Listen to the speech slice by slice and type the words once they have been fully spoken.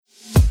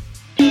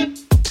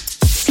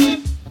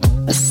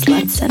The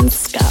Sluts and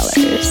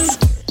Scholars.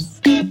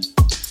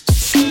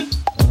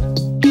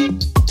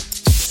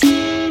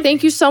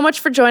 Thank you so much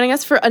for joining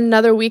us for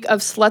another week of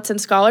Sluts and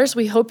Scholars.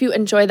 We hope you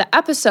enjoy the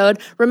episode.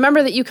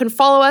 Remember that you can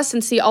follow us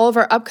and see all of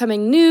our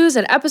upcoming news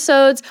and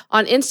episodes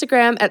on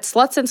Instagram at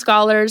Sluts and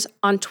Scholars,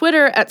 on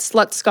Twitter at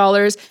Sluts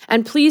Scholars,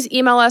 and please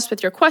email us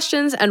with your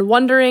questions and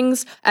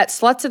wonderings at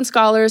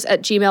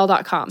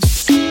slutsandscholars@gmail.com.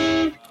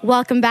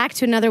 Welcome back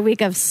to another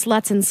week of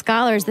Sluts and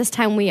Scholars. This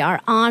time we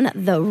are on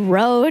the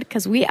road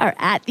because we are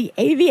at the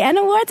AVN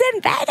Awards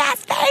in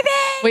Vegas, baby!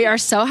 We are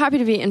so happy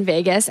to be in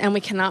Vegas, and we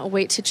cannot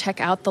wait to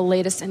check out the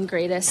latest and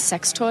greatest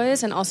sex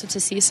toys and also to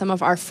see some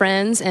of our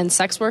friends and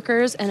sex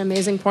workers and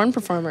amazing porn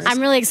performers.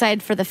 I'm really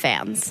excited for the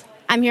fans.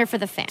 I'm here for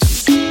the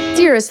fans.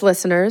 Dearest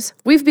listeners,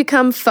 we've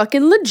become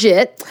fucking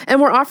legit,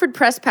 and we're offered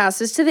press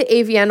passes to the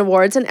AVN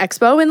Awards and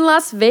Expo in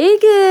Las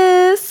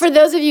Vegas. For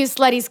those of you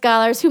slutty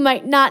scholars who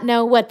might not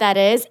know what that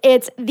is,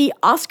 it's the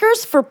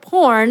Oscars for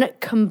porn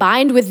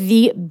combined with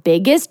the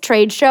biggest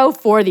trade show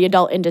for the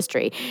adult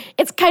industry.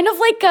 It's kind of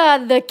like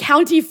the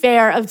county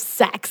fair of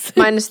sex.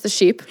 Minus the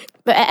sheep.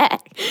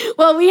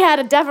 Well, we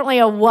had definitely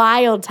a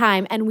wild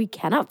time, and we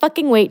cannot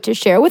fucking wait to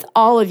share with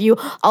all of you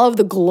all of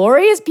the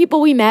glorious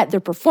people we met,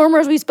 the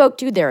performers we spoke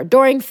to, their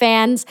adoring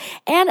fans,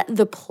 and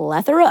the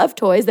plethora of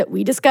toys that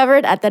we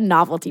discovered at the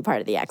novelty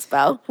part of the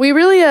expo. We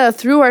really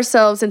threw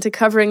ourselves into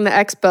covering the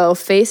expo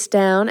face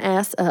down,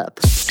 ass up.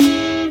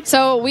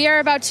 So we are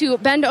about to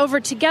bend over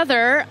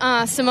together,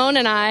 Simone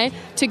and I,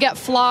 to get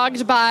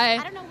flogged by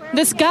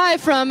this guy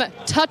from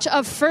Touch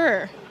of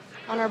Fur.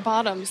 On our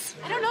bottoms.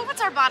 I don't know if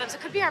it's our bottoms.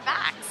 It could be our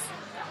backs.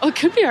 Oh, it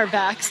could be our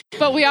backs.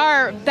 But we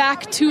are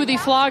back to the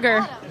flogger.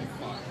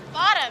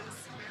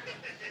 Bottoms.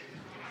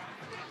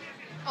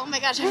 Oh my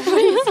gosh,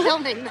 everybody's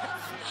filming this.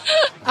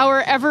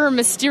 Our ever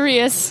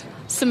mysterious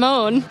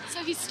Simone.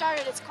 So he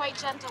started, it's quite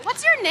gentle.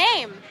 What's your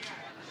name?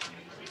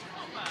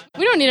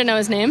 We don't need to know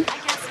his name. I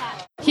guess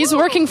not. He's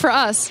working for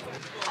us.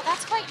 Oh,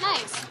 that's quite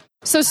nice.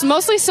 So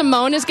mostly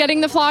Simone is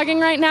getting the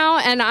flogging right now,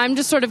 and I'm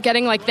just sort of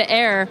getting like the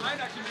air.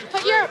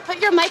 Put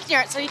your mic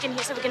near it so we can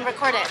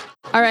record it.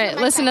 All right,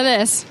 listen to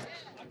this.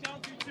 I can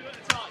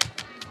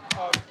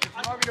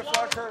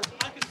flog her.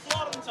 I can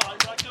flog them time,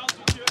 but I can't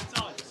do 2 at a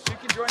time. You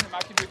can join them. I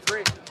can do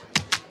 3.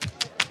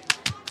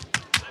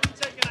 Let me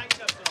take an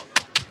anchor off.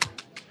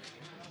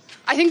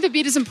 I think the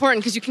beat is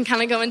important because you can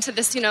kind of go into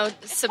this,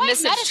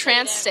 submissive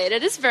trance state.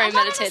 It is very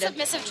meditative. I'm not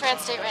in a submissive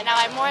trance state right now.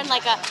 I'm more in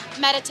like a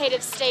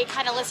meditative state,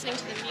 kind of listening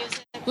to the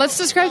music. Let's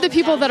describe the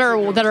people that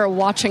are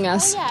watching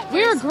us. Oh, yeah.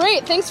 We are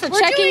great. Thanks for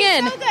checking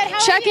in. So good. How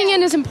Checking are you?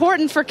 in is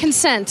important for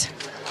consent.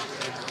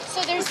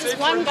 So there's this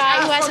one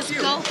guy who has his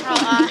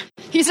GoPro.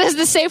 He says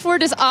the safe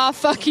word is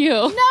fuck you.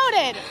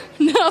 Noted.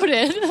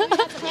 Noted. He has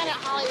a Planet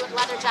Hollywood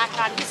leather jacket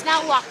on. He's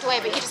now walked away,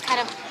 but he just kind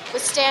of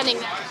was standing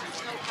there with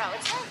his GoPro.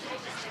 It's very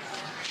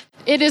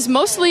It is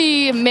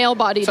mostly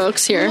male-bodied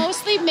folks here.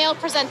 mostly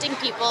male-presenting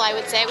people, I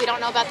would say. We don't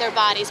know about their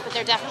bodies, but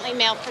they're definitely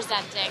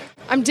male-presenting.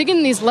 I'm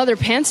digging these leather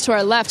pants to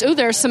our left. Oh,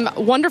 there's some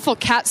wonderful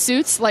cat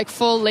suits, like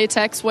full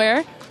latex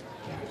wear.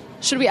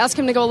 Should we ask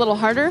him to go a little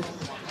harder?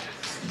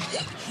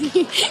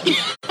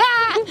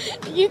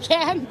 You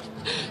can.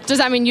 Does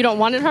that mean you don't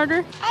want it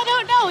harder? I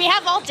don't know. We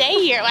have all day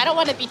here. I don't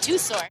want to be too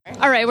sore.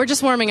 All right, we're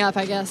just warming up,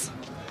 I guess.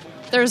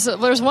 There's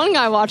one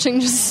guy watching,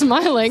 just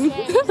smiling. My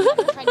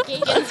friend Gay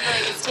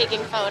Ginsburg is taking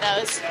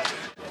photos.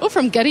 Oh,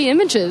 from Getty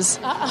Images.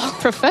 Uh-oh.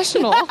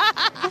 Professional.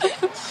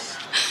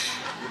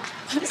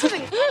 This is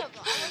incredible.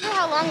 I wonder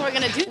how long we're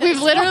going to do this.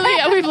 We've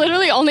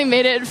literally only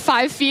made it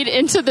 5 feet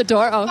into the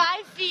door. Oh.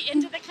 5 feet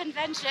into the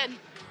convention.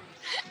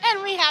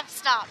 And we have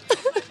stopped.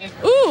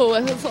 Ooh,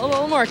 it's a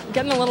little more,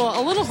 getting a little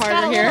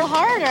harder here. A little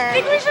harder. I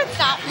think we should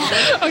stop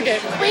now. Okay.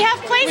 We have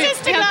places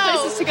to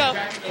go.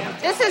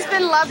 This has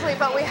been lovely,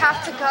 but we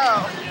have to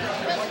go.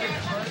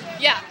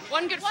 Yeah,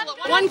 one good flow.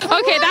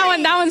 Okay,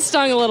 that one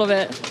stung a little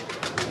bit.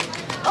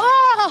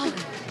 Oh,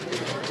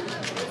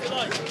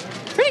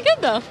 Pretty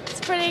good though.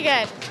 it's pretty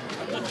good.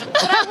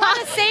 But I want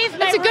to save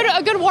my. It's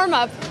a good warm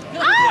up.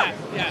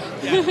 Yeah.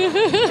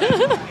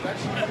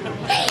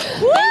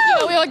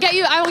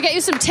 I will get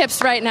you some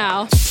tips right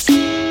now.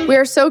 We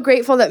are so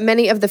grateful that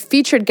many of the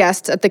featured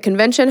guests at the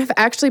convention have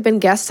actually been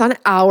guests on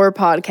our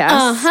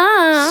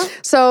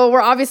podcast. So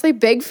we're obviously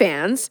big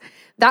fans.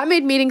 That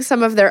made meeting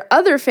some of their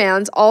other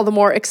fans all the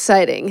more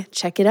exciting.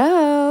 Check it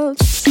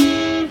out.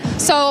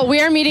 So we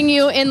are meeting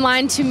you in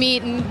line to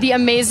meet the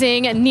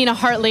amazing Nina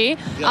Hartley.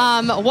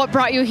 Yes. What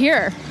brought you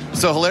here?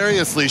 So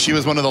hilariously, she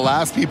was one of the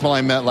last people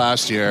I met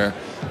last year.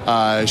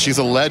 She's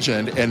a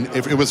legend, and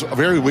it was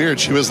very weird.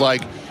 She was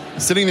like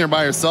sitting there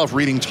by herself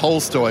reading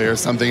Tolstoy or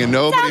something, and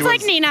Sounds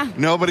like Nina.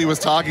 Nobody was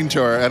talking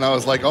to her, and I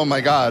was like, oh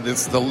my God,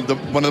 it's the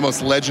one of the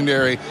most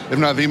legendary, if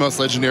not the most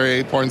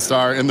legendary porn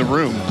star in the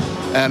room.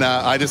 And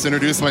I just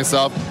introduced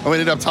myself, and we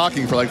ended up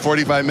talking for like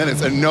 45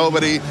 minutes, and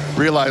nobody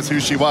realized who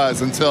she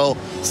was until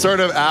sort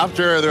of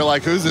after they're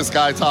like, who's this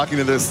guy talking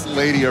to this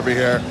lady over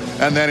here?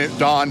 And then it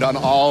dawned on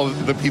all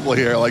of the people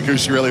here, like who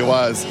she really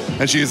was.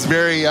 And she's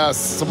very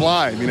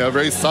sublime,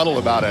 very subtle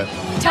about it.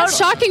 That's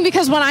shocking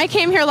because when I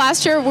came here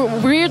last year,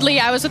 weirdly,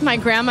 I was with my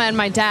grandma and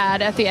my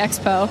dad at the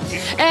expo.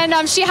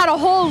 And she had a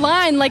whole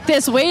line like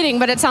this waiting,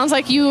 but it sounds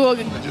like you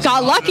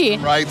got lucky.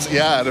 Right,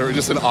 yeah, they were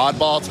just an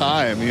oddball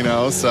time,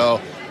 so...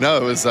 No,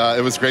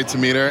 it was great to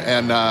meet her,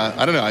 and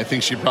I don't know. I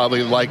think she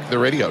probably liked the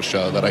radio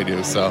show that I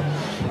do. So,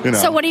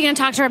 So what are you going to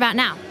talk to her about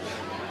now?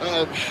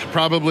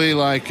 Probably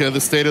like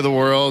the state of the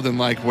world and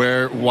like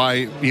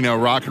why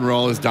rock and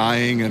roll is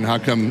dying and how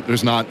come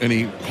there's not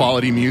any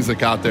quality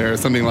music out there,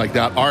 something like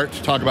that. Art,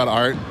 talk about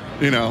art,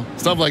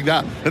 stuff like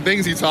that. The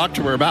things you talk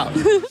to her about.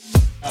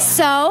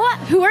 So,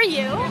 who are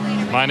you?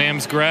 My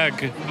name's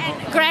Greg.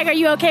 And Greg, are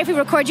you okay if we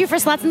record you for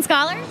Sluts and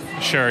Scholars?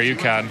 Sure, you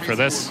can. For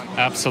this,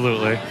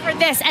 absolutely. For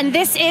this, and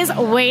this is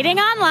Waiting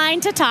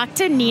Online to talk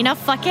to Nina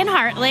fucking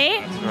Hartley.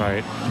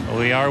 Right.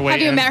 We are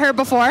waiting. Have you met her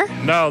before?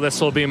 No, this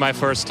will be my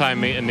first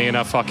time meeting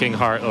Nina fucking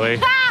Hartley.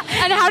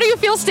 And how do you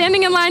feel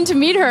standing in line to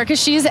meet her?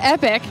 Because she's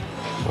epic.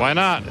 Why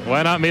not?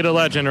 Why not meet a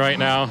legend right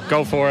now?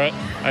 Go for it.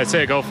 I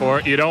say go for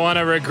it. You don't want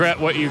to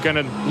regret what you're going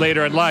to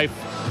later in life.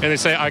 And they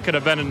say, I could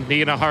have been in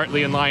Nina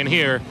Hartley in line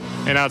here,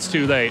 and now it's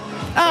too late. So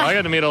I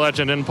got to meet a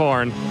legend in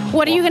porn.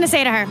 What are you going to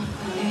say to her?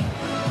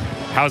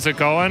 How's it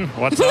going?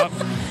 What's up?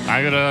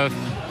 I'm going to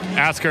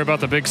ask her about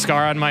the big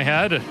scar on my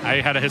head.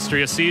 I had a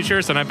history of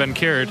seizures, and I've been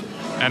cured.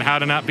 And how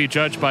to not be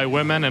judged by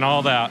women and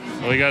all that.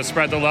 We got to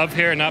spread the love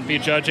here and not be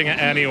judging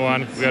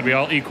anyone. We got to be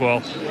all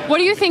equal. What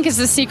do you think is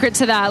the secret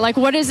to that? Like,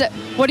 what is it?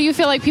 What do you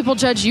feel like people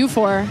judge you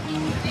for?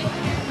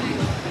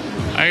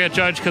 I get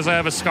judged because I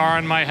have a scar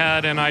on my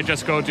head and I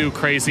just go do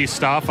crazy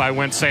stuff. I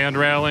went sand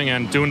railing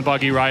and dune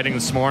buggy riding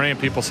this morning, and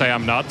people say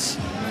I'm nuts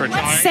for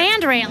trying.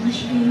 Sand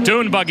railing?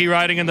 Dune buggy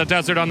riding in the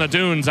desert on the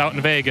dunes out in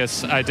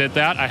Vegas. I did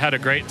that. I had a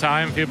great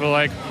time. People are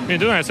like, what are you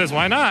doing? I says,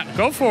 why not?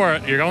 Go for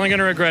it. You're only going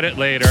to regret it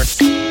later.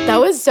 That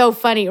was so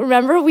funny.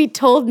 Remember we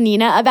told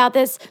Nina about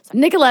this?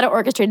 Nicoletta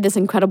orchestrated this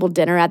incredible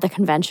dinner at the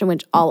convention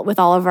with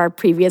all of our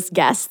previous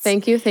guests.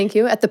 Thank you.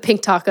 At the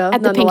Pink Taco,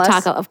 At the Pink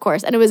Taco, of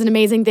course. And it was an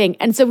amazing thing.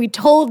 And so we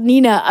told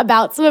Nina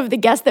about some of the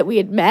guests that we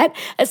had met,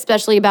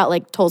 especially about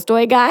like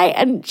Tolstoy guy.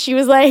 And she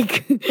was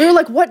like... We were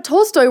like, what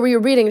Tolstoy were you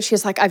reading? And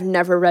she's like, I've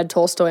never read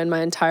Tolstoy in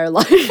my entire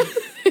life.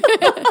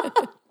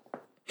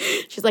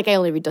 She's like, I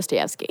only read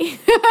Dostoevsky.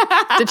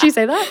 Did she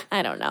say that?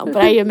 I don't know, but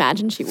I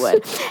imagine she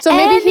would. So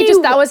maybe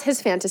that was his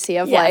fantasy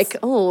of like,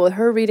 oh,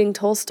 her reading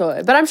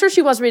Tolstoy. But I'm sure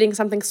she was reading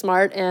something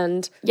smart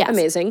and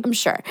amazing. I'm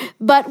sure.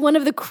 But one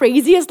of the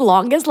craziest,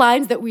 longest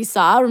lines that we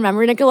saw,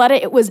 remember,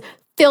 Nicoletta, it was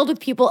filled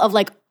with people of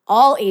like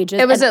all ages.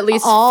 It was at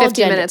least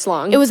 50 minutes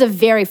long. It was a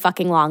very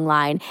fucking long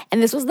line.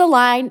 And this was the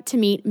line to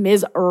meet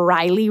Ms.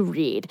 Riley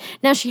Reid.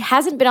 Now, she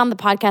hasn't been on the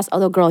podcast,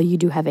 although, girl, you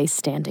do have a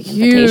standing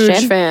invitation.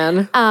 Huge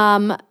fan.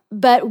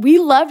 But we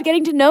loved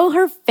getting to know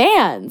her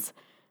fans.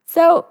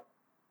 So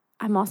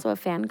I'm also a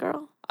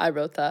fangirl. I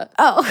wrote that.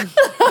 Oh.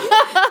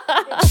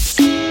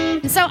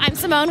 So I'm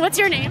Simone. What's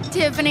your name?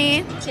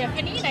 Tiffany.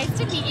 Tiffany. Nice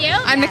to meet you.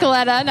 I'm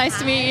Nicoletta. Nice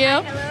to meet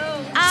you.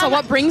 Hello. So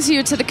what brings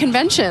you to the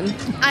convention?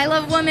 I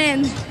love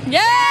women. Yay!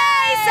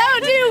 So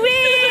do we.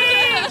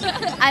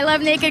 I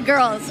love naked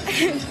girls.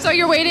 So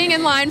you're waiting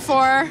in line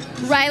for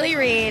Riley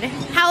Reid.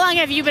 How long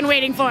have you been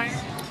waiting for?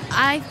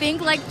 I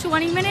think like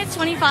 20 minutes,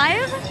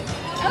 25.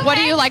 Okay. What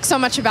do you like so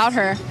much about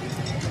her?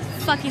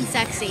 Fucking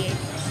sexy.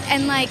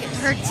 And like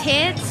her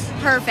tits,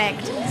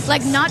 perfect.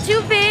 Like not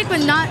too big, but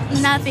not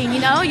nothing,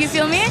 you know? You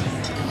feel me?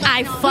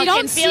 I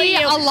fucking feel you.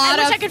 I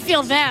wish I could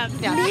feel them.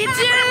 Yeah. Me too.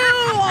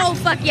 Oh,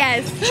 fuck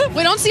yes.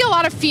 We don't see a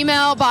lot of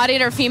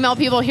female-bodied or female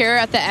people here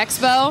at the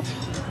expo.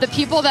 The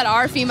people that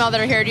are female that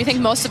are here, do you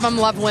think most of them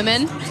love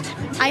women?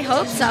 I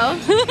hope so.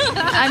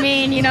 I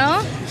mean, you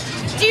know?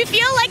 Do you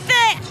feel like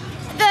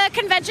the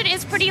convention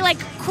is pretty like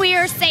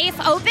queer, safe,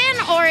 open,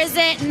 or is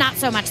it not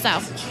so much so?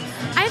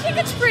 I think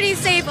it's pretty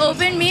safe,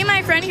 open. Me and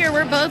my friend here,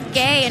 we're both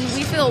gay and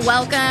we feel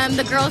welcome.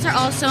 The girls are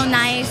all so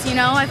nice, you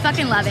know? I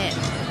fucking love it.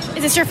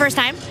 Is this your first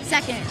time?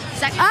 Second.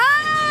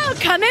 Oh,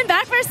 coming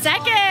back for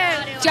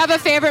second. Do you have a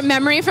favorite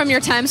memory from your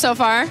time so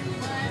far?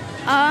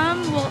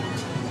 Well,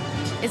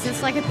 is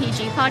this like a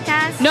PG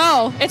podcast?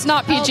 No, it's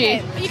not PG.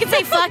 Okay. You can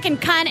say fuck and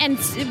cunt, and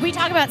we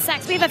talk about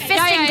sex. We have a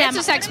fisting demo. It's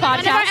a sex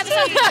podcast.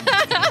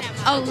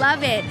 Oh,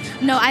 love it.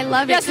 No, I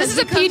love it. Yes, this is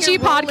a PG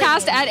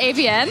podcast at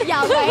AVN.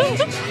 Yeah, right?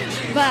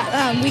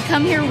 But we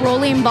come here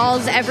rolling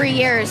balls every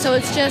year, so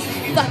it's just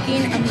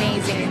fucking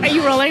amazing. Are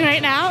you rolling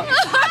right now?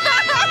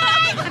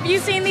 Have you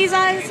seen these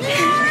eyes?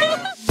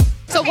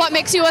 So what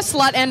makes you a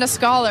slut and a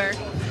scholar?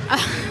 We're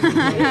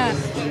a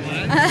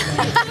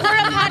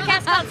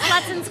podcast called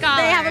Sluts and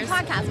Scholars. They have a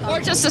podcast called Or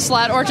just a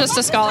slut, or just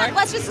a scholar.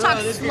 Let's just talk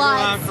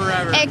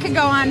sluts. It could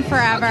go on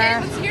forever.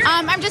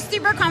 I'm just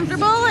super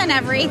comfortable in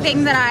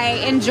everything that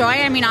I enjoy.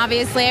 I mean,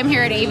 obviously, I'm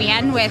here at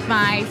AVN with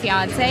my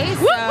fiance,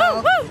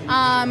 so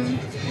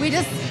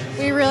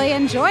we really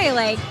enjoy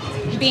like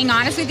being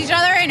honest with each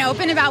other and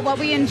open about what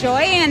we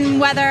enjoy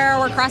and whether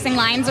we're crossing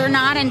lines or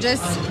not, and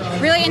just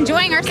really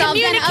enjoying ourselves.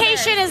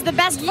 Communication is the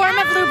best form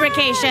of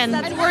lubrication.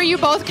 And were you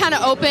both kind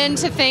of open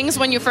to things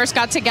when you first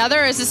got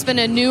together, or has this been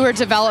a newer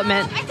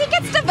development? I think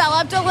it's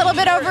developed a little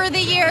bit over the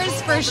years,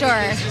 for sure.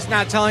 Just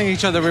not telling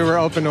each other we were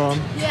open to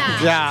them.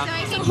 Yeah. So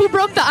I think Who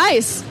broke the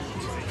ice?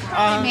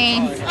 me.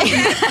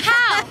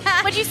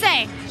 How? What'd you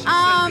say?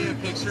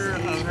 Picture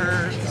of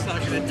her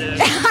sucking a dick.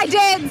 I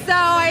did. So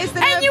I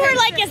sent And you were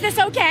like, is this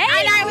okay?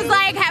 And I was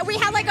like, we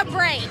had like a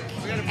break.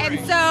 And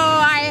so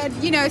I had,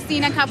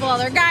 seen a couple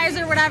other guys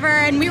or whatever,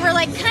 and we were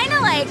like kind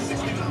of like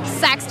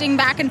sexting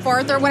back and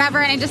forth or whatever,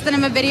 and I just sent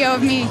him a video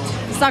of me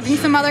sucking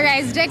some other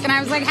guy's dick, and I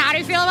was like, how do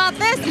you feel about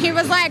this? And he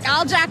was like,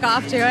 I'll jack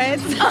off to it.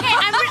 So. Okay,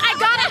 I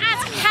gotta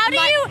ask,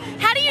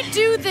 how do you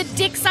do the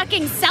dick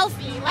sucking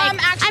selfie? Like,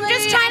 Actually, I'm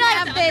just trying to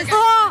have this.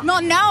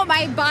 Well, no,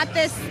 I bought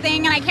this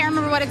thing, and I can't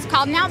remember what it's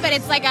called now, but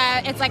it's like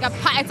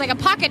a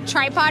pocket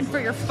tripod for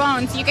your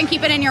phone, so you can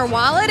keep it in your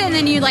wallet, and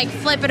then you like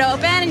flip it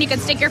open, and you can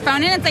stick your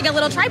phone in. It's like a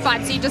little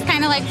tripod, so you just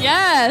kind of like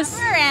Yes.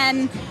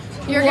 and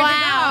you're Wow, good to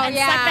go. and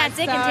Yeah, suck that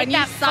dick and take you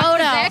that suck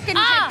photo. The dick and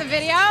take the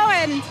video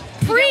and you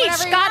do Preach,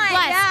 whatever you God want.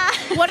 bless.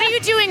 Yeah. What are you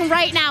doing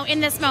right now in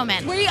this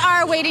moment? We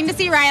are waiting to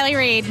see Riley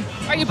Reid.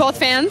 Are you both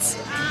fans?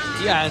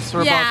 Yes,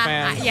 we're both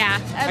fans. Yeah.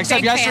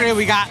 Except yesterday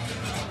we got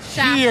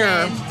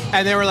here,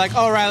 and they were like,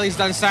 "Oh, Riley's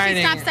done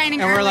signing." stopped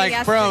signing and we're early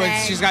like, "Bro,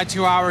 yesterday. she's got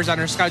 2 hours on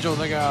her schedule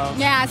to go."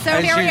 Yeah, so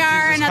And here we she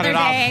are, just cut another it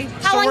off. day.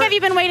 How So long we're- have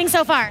you been waiting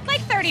so far?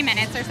 Like 30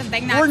 minutes or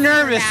something. We're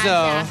nervous, though.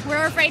 Yeah.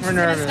 We're afraid We're she's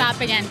nervous. going to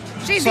stop again.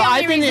 She's So the only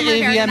I've been reason to we're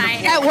here AVN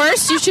tonight. At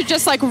worst, you should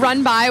just like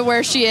run by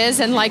where she is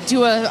and like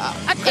do a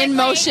in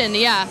motion.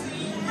 Yeah.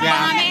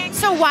 Yeah.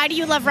 So why do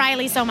you love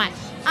Riley so much?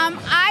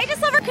 I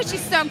just love her because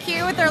she's so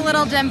cute with her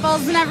little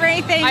dimples and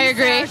everything. I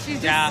agree. So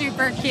she's just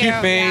super cute. Cute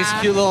face,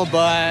 yeah. cute little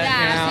butt.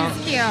 Yeah,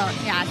 she's cute.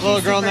 Yeah, she's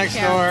Little girl super next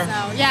cute. door.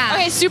 So, yeah.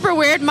 Okay, super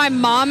weird. My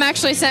mom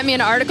actually sent me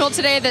an article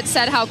today that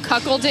said how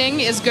cuckolding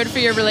is good for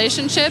your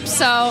relationship.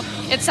 So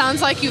it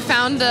sounds like you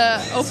found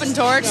the open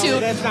door to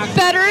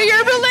better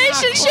your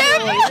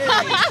relationship.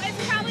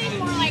 It's probably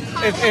more like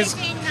hot It's-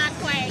 wifing, not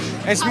quite.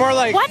 It's more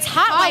like What's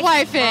hot Hot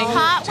wifing.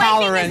 Hot wifing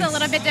Tolerance. is a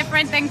little bit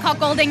different than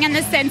cuckolding in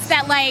the sense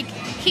that like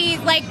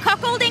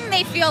cuckolding,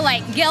 they feel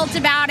like guilt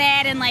about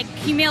it and like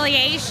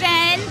humiliation.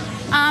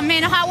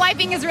 And hot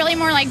wifing is really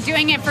more like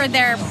doing it for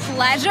their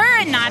pleasure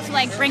and not to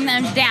like bring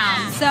them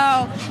down.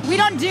 So we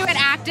don't do it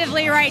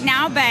actively right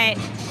now, but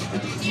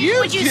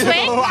Would you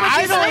swing?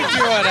 I don't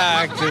do it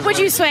actively. Would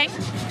you swing?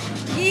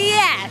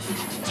 yes,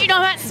 Do you know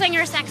about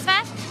Swinger Sex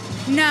Fest?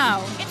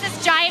 no. It's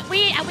this giant.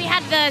 We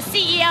had the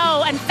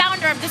CEO and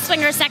founder of the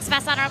Swinger Sex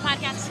Fest on our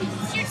podcast.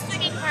 Huge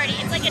swinging party.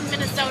 It's like in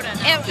Minnesota.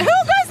 Who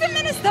goes to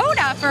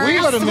Minnesota for We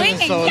go to swinging?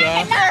 Minnesota.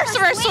 Yeah,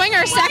 For a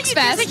swinger sex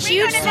There's a fest.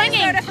 huge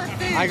swinging.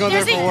 I go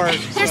there for work.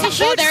 There's a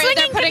huge Oh, they're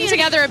swinging putting community.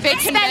 together a big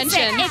Expensive.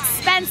 convention.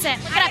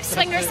 Expensive. Look it up,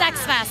 Swinger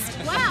Sex Fest.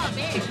 Wow,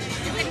 big. Is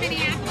it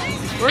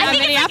Minneapolis? We're in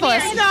think it's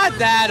Minneapolis. It's not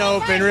that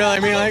open, really. I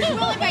mean, like,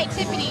 We'll invite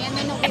Tiffany and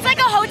then It's like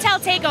a hotel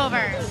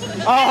takeover.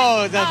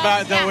 oh, the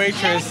Yeah,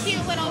 waitress. we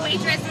had a cute little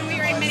waitress when we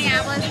were in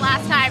Minneapolis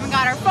last time and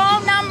got her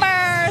phone number.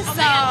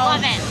 So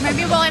love it.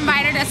 maybe we'll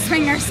invite her to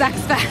Swinger Sex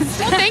Fest.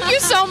 Well, thank you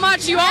so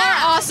much. You are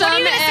awesome. What are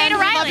you gonna say and to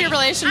we love Riley? your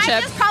relationship.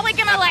 I'm just probably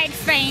gonna like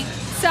faint.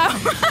 So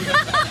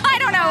I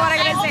don't know what I'm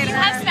gonna say to You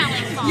have her.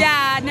 smelling salts.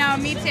 Yeah, no,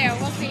 me too.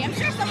 We'll see. I'm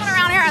sure someone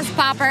around here has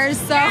poppers.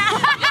 So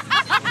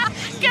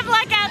Good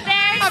luck out there.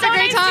 Have so a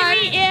great nice time.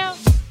 to meet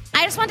you.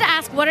 I just want to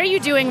ask, what are you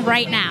doing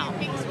right now?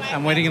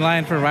 I'm waiting in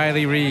line for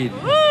Riley Reid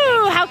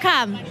Woo! How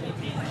come?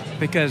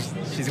 because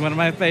she's one of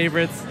my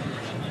favorites,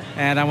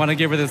 and I want to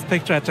give her this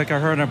picture I took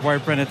of her and her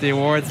boyfriend at the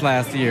awards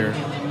last year.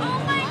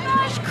 Oh my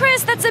gosh,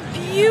 Chris, that's a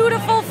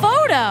beautiful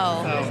photo.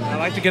 So I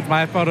like to get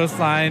my photos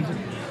signed,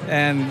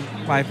 and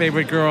my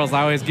favorite girls,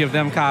 I always give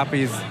them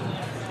copies.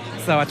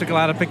 So I took a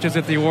lot of pictures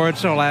at the awards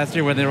show last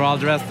year when they were all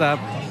dressed up.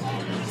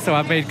 So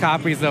I've made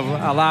copies of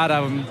a lot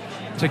of them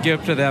to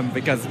give to them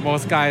because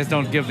most guys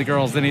don't give the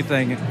girls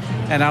anything,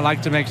 and I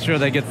like to make sure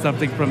they get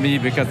something from me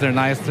because they're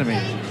nice to me.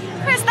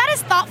 Chris, that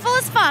is thoughtful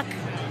as fuck.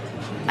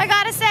 I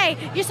gotta say,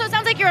 it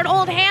sounds like you're an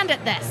old hand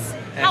at this.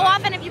 How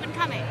often have you been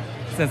coming?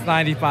 Since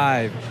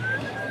 95.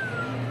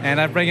 And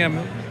I bring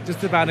them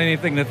just about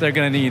anything that they're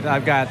going to need.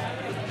 I've got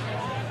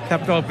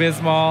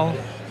Pepto-Bismol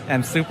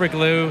and super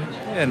glue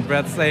and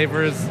breath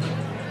savers,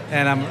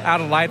 and I'm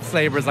out of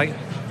lightsabers,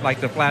 like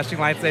the flashing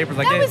lightsabers.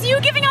 That was you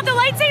giving out the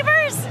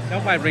lightsabers?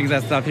 Nobody brings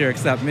that stuff here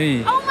except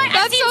me. Oh my!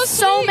 That's I've seen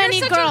so sweet. many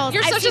You're such girls.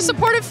 You're I've such a seen-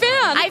 supportive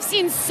fan. I've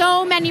seen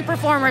so many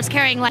performers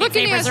carrying lightsabers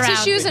Looking at around.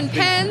 tissues and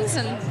pens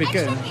and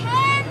Because,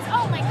 Pens?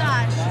 Oh my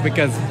gosh!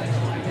 because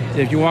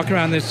if you walk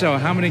around this show,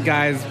 how many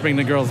guys bring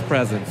the girls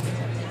presents?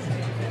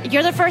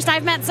 You're the first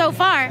I've met so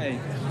far. Hey,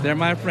 they're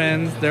my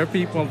friends. They're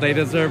people. They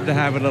deserve to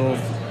have a little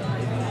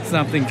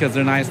something because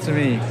they're nice to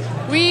me.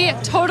 we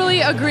totally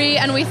agree,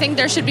 and we think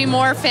there should be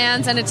more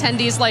fans and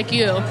attendees like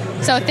you.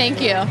 So thank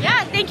you.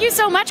 Yeah, thank you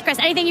so much, Chris.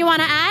 Anything you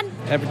want to add?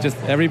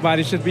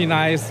 Everybody should be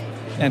nice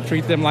and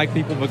treat them like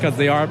people because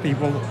they are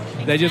people.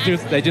 They just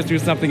do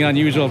something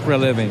unusual for a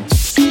living.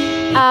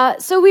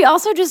 So we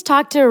also just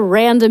talked to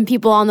random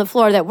people on the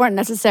floor that weren't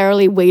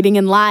necessarily waiting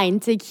in line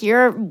to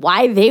hear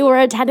why they were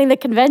attending the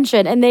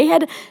convention. And they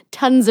had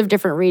tons of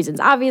different reasons.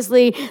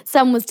 Obviously,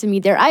 some was to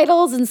meet their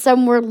idols and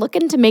some were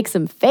looking to make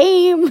some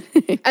fame.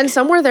 And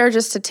some were there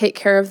just to take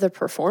care of the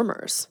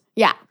performers.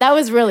 Yeah, that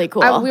was really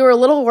cool. We were a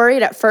little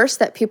worried at first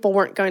that people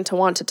weren't going to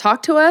want to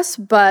talk to us,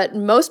 but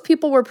most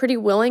people were pretty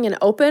willing and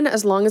open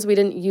as long as we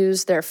didn't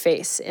use their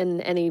face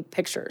in any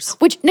pictures.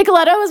 Which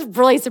Nicoletta was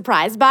really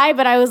surprised by,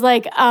 but I was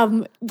like,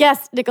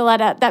 yes,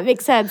 Nicoletta, that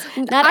makes sense.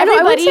 Not I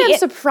everybody. wouldn't say I'm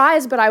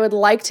surprised, but I would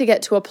like to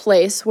get to a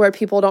place where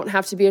people don't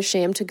have to be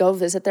ashamed to go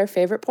visit their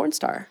favorite porn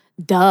star.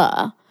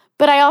 Duh.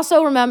 But I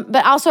also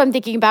I'm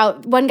thinking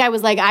about, one guy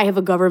was like, I have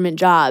a government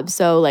job,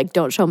 so like,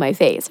 don't show my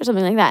face or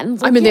something like that.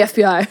 And I'm in the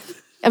FBI.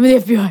 I'm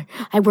in the FBI.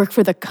 I work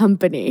for the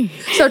company.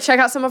 So check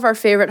out some of our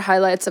favorite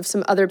highlights of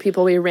some other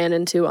people we ran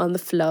into on the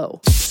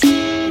flow.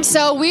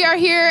 So we are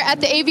here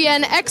at the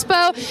AVN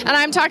Expo, and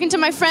I'm talking to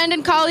my friend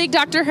and colleague,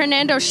 Dr.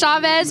 Hernando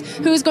Chavez,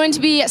 who's going to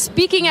be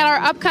speaking at our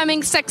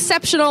upcoming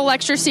Sexceptional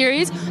lecture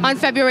series on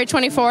February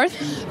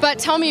 24th. But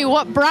tell me,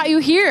 what brought you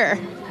here?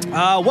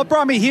 What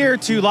brought me here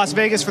to Las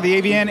Vegas for the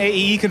AVN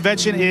AEE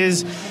convention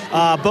is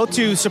both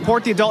to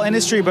support the adult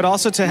industry, but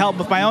also to help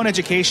with my own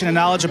education and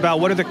knowledge about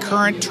what are the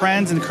current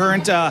trends and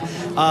current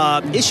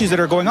issues that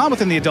are going on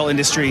within the adult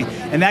industry.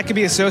 And that could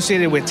be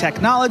associated with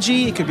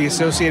technology, it could be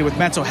associated with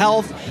mental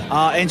health,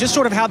 and just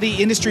sort of how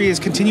the industry is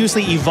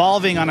continuously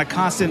evolving on a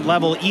constant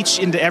level each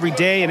into every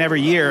day and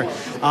every year.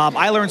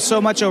 I learned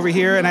so much over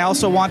here, and I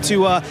also want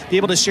to be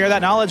able to share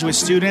that knowledge with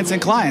students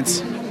and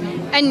clients.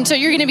 And so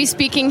you're going to be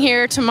speaking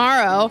here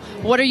tomorrow.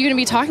 What are you going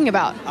to be talking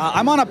about?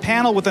 I'm on a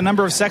panel with a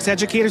number of sex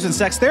educators and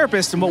sex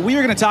therapists, and what we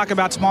are going to talk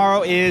about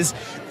tomorrow is,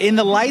 in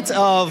the light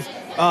of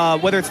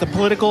whether it's the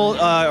political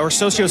or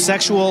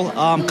socio-sexual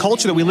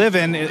culture that we live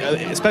in,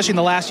 especially in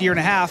the last year and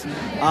a half,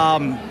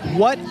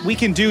 what we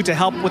can do to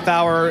help with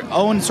our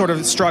own sort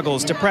of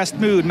struggles, depressed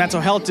mood, mental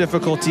health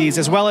difficulties,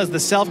 as well as the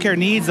self-care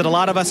needs that a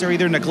lot of us are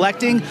either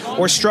neglecting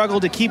or struggle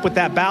to keep with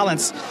that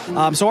balance.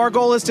 So our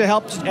goal is to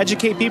help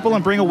educate people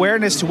and bring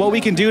awareness to what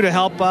we can do to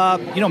help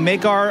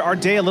make our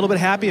day a little bit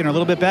happier and a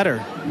little bit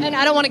better. And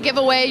I don't want to give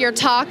away your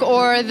talk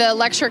or the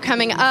lecture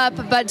coming up,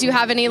 but do you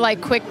have any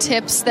quick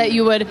tips that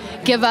you would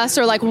give us,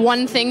 or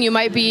one thing you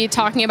might be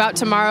talking about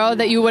tomorrow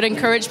that you would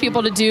encourage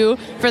people to do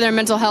for their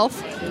mental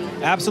health?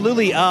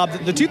 Absolutely.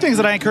 The two things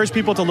that I encourage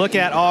people to look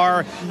at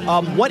are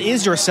what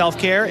is your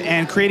self-care,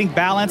 and creating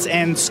balance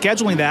and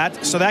scheduling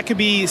that. So that could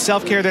be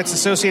self-care that's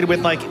associated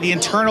with the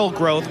internal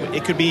growth.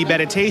 It could be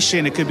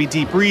meditation, it could be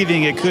deep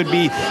breathing, it could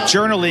be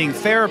journaling,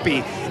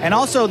 therapy, and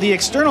also the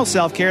external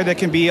self-care that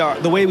can be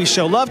the way we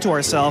show love to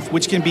ourselves,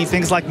 which can be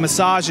things like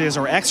massages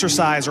or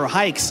exercise or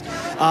hikes.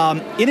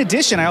 In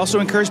addition, I also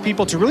encourage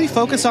people to really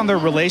focus on their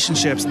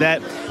relationships,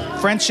 that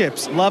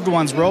friendships, loved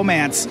ones,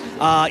 romance,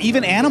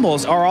 even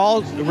animals are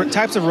all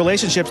types of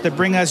relationships that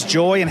bring us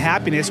joy and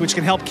happiness, which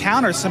can help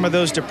counter some of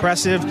those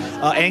depressive,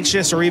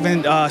 anxious, or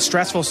even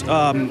stressful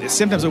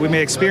symptoms that we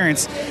may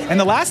experience. And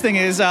the last thing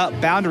is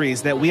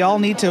boundaries, that we all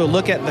need to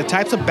look at the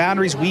types of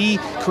boundaries we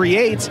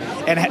create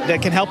and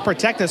that can help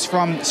protect us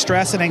from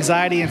stress and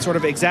anxiety and sort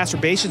of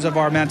exacerbations of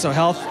our mental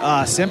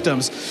health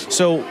symptoms.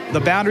 So the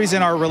boundaries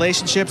in our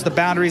relationships, the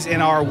boundaries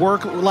in our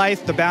work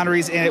life, the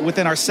boundaries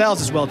within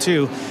ourselves as well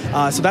too.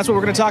 So that's what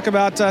we're going to talk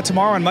about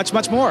tomorrow, and much,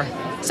 much more.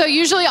 So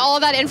usually all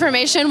of that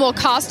information will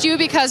cost you,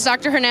 because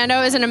Dr.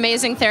 Hernando is an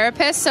amazing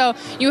therapist. So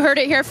you heard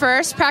it here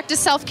first. Practice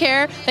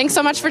self-care. Thanks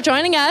so much for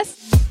joining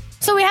us.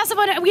 So we have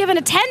an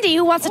attendee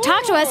who wants to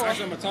talk to us. That's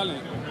my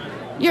talent.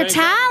 Your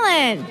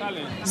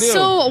talent.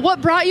 So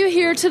what brought you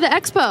here to the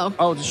expo?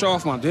 Oh, to show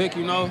off my dick, a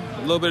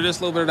little bit of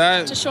this, a little bit of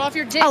that. To show off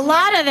your dick. A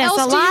lot of this,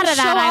 a lot of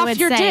that, I would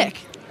your say. Dick?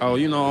 Oh,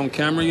 on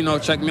camera,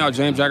 check me out,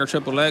 James Jagger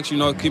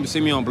XXX.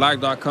 See me on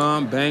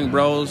black.com, Bang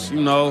Bros,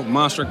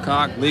 Monster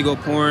Cock, Legal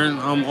Porn.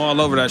 I'm all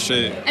over that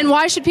shit. And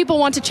why should people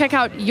want to check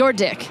out your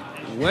dick?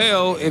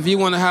 Well, if you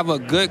want to have a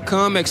good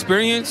cum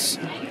experience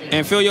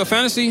and feel your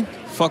fantasy,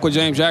 fuck with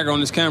James Jagger on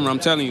this camera. I'm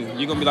telling you,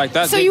 you're going to be like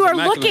that. So you are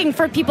looking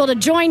for people to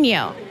join you?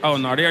 Oh,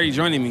 no, they're already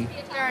joining me.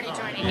 They're already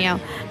joining you.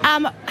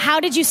 How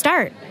did you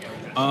start?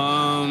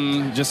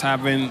 Just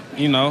having,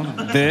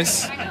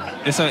 this.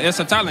 It's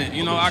a talent,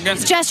 I guess.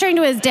 He's gesturing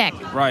to his dick.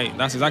 Right,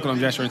 that's exactly what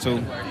I'm gesturing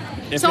to.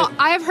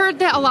 I have heard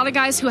that a lot of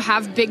guys who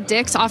have big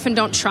dicks often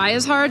don't try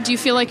as hard. Do you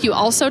feel like you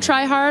also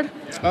try hard?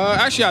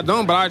 Actually, I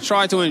don't, but I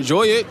try to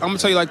enjoy it. I'm going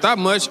to tell you that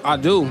much, I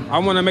do. I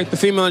want to make the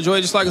female enjoy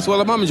it just like as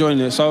well as I'm enjoying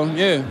it. So,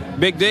 yeah,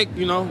 big dick,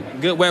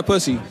 good wet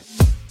pussy.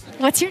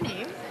 What's your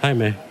name?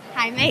 Jaime.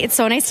 Jaime, it's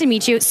so nice to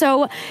meet you.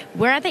 So,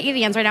 we're at the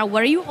AVNs right now.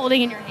 What are you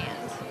holding in your hand?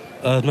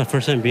 It's my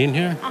first time being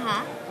here.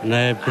 Uh-huh. And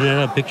I printed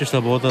out pictures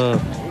of all the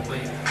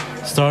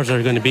stars that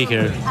are going to be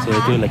here. So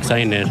I do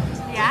sign it.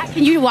 Yeah?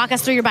 Can you walk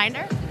us through your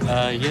binder?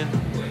 Yeah.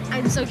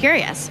 I'm so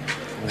curious.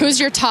 Who's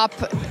your top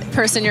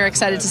person you're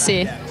excited to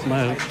see?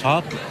 My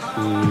top?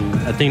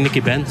 I think Nikki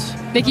Benz.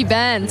 Nikki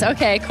Benz.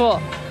 Okay,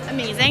 cool.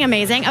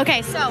 Amazing.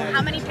 Okay, so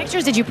how many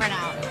pictures did you print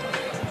out?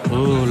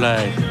 Ooh,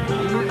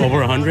 over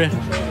 100.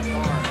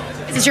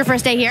 Is this your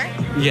first day here?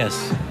 Yes.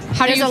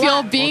 How do There's you a feel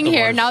lot. being Both of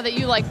here us. now that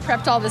you like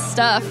prepped all this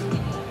stuff?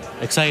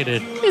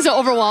 Excited. Is it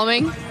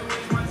overwhelming?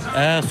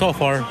 So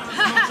far,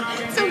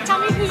 So tell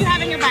me who you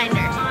have in your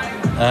binder.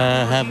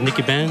 have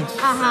Nikki Benz,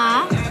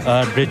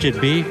 Bridget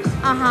B,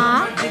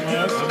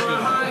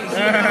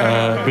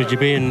 Bridget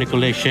B and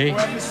Nicolette Shea.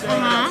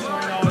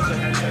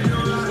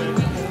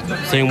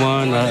 Same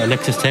one,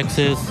 Alexis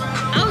Texas.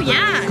 Oh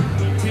yeah.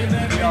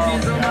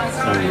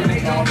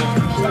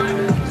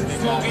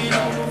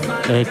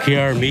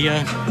 Kiara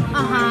Mia.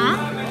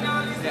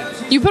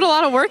 You put a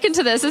lot of work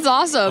into this. It's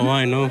awesome. Oh,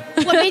 I know.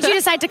 What made you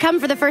decide to come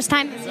for the first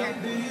time this year?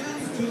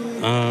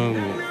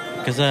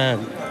 Because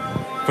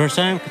first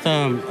time, cause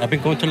I've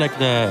been going to like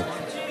the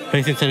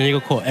place in San Diego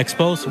called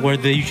Expos, where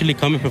they usually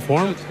come and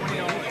perform.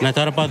 And I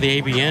thought about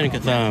the ABN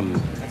because I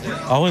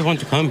always wanted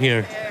to come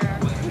here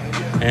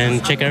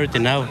and check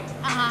everything out.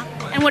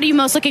 And what are you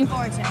most looking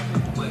forward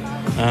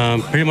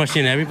to? Pretty much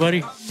seeing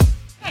everybody.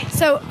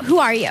 So who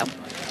are you?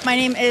 My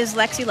name is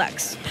Lexi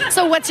Lex.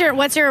 So what's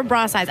your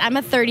bra size? I'm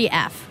a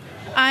 30F.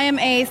 I am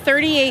a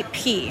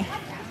 38P.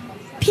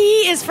 P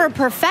is for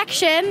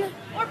perfection.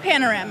 Or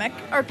panoramic.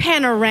 Or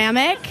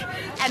panoramic.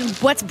 And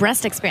what's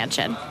breast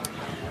expansion?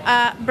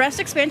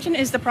 Breast expansion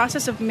is the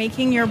process of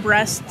making your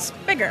breasts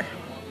bigger.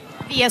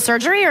 Via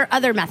surgery or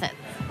other methods?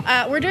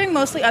 We're doing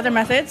mostly other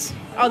methods,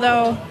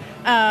 although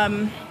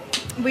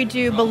we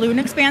do balloon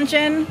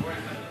expansion.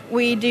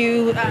 We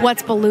do...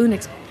 What's balloon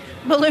expansion?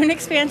 Balloon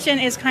expansion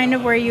is kind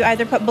of where you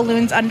either put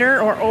balloons under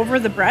or over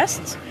the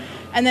breasts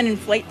and then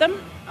inflate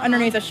them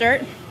underneath a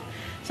shirt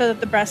so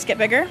that the breasts get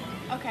bigger.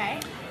 Okay.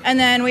 And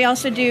then we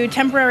also do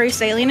temporary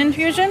saline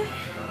infusion,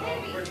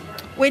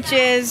 which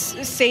is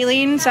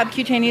saline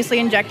subcutaneously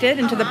injected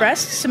into the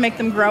breasts to make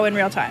them grow in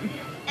real time.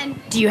 And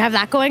do you have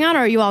that going on, or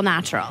are you all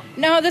natural?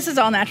 No, this is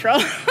all natural.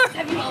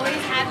 Have you always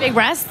had big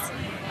breasts?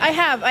 I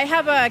have. I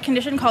have a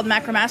condition called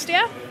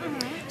macromastia,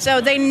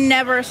 so they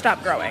never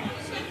stop growing.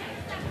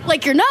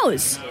 Like your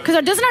nose?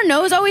 Because doesn't our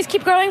nose always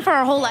keep growing for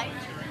our whole life?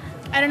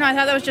 I don't know. I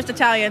thought that was just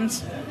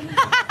Italians.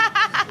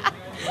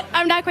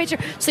 I'm not quite sure.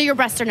 So your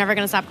breasts are never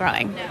going to stop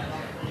growing? No.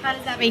 How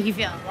does that make you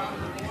feel?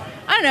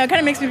 I don't know. It kind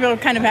of makes me feel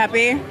kind of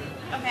happy.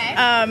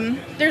 Okay.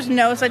 There's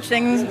no such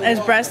things as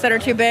breasts that are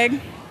too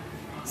big.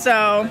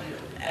 So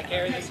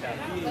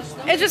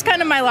it's just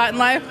kind of my lot in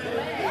life.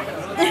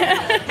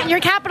 You're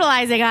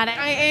capitalizing on it.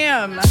 I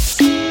am.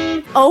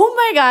 Oh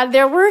my God,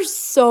 there were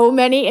so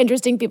many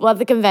interesting people at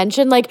the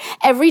convention. Like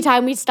every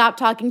time we stopped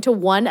talking to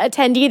one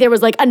attendee, there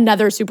was like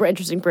another super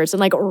interesting person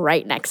like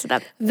right next to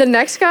them. The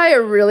next guy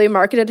really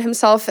marketed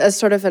himself as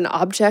sort of an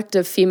object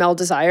of female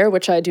desire,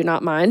 which I do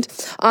not mind.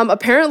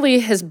 Apparently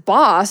his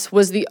boss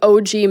was the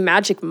OG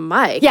Magic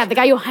Mike. Yeah, the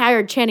guy who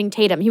hired Channing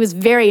Tatum. He was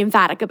very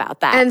emphatic about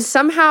that. And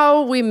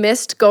somehow we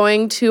missed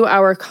going to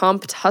our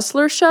Comped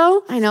Hustler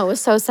show. I know, it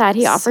was so sad.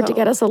 He offered to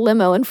get us a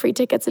limo and free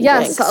tickets and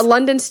drinks. Yes,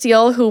 London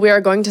Steel, who we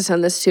are going to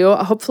send this to.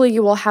 Hopefully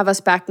you will have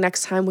us back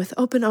next time with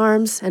open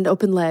arms and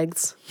open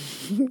legs.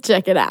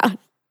 Check it out.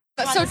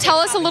 So tell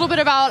us a little bit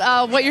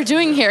about what you're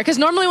doing here, because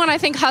normally when I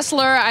think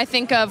hustler, I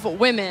think of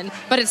women,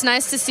 but it's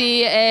nice to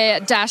see a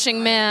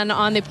dashing man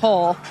on the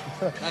pole.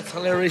 That's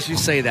hilarious you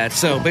say that.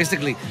 So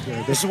basically,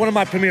 this is one of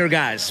my premier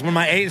guys, one of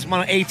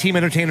my A-team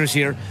entertainers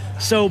here.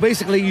 So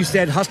basically, you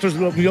said hustlers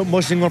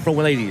mostly going for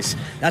ladies.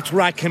 That's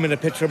where I came in the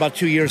picture about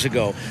 2 years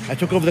ago. I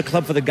took over the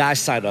club for the guys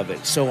side of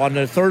it. So on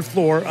the third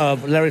floor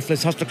of Larry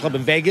Flynn's Hustler Club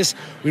in Vegas,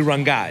 we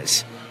run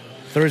guys.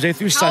 Thursday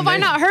through How have Sunday. I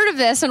not heard of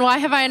this, and why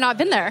have I not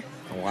been there?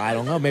 Well, I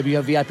don't know. Maybe you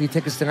have VIP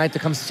tickets tonight to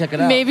come check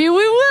it out. Maybe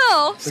we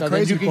will. So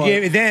then you can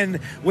give. Then,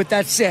 with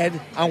that said,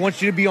 I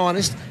want you to be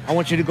honest. I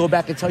want you to go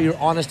back and tell your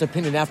honest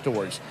opinion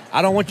afterwards.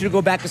 I don't want you to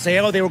go back and say,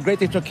 "Oh, they were great.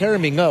 They took care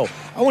of me." No,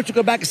 I want you to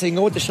go back and say, "You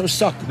know what? The show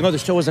sucked. You know, the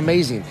show was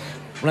amazing."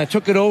 When I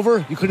took it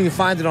over, you couldn't even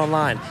find it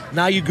online.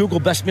 Now you Google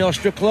Best Male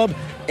Strip Club,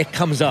 it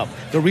comes up.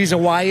 The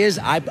reason why is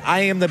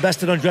I am the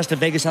best at undressed that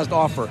Vegas has to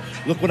offer.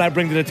 Look what I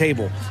bring to the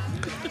table.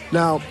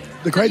 Now,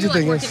 the crazy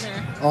thing is,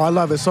 I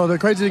love it. So the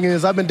crazy thing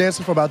is, I've been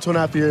dancing for about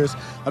 2.5 years.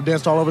 I've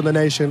danced all over the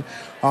nation.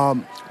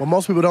 What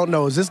most people don't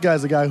know is this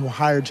guy's the guy who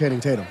hired Channing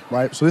Tatum,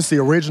 right? So this is the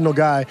original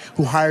guy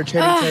who hired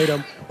Channing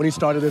Tatum when he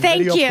started this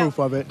video proof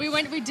of it.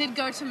 We did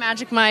go to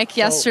Magic Mike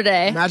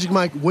yesterday. Magic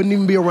Mike wouldn't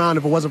even be around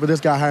if it wasn't for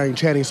this guy hiring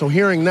Channing. So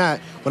hearing that,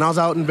 when I was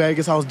out in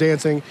Vegas, I was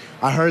dancing,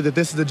 I heard that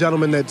this is the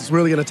gentleman that's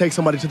really going to take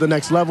somebody to the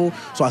next level.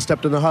 So I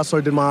stepped in the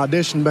Hustler, did my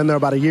audition, been there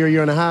about a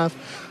year and a half.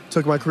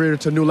 Took my career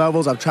to new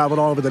levels. I've traveled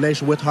all over the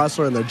nation with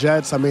Hustler and their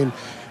jets. I mean,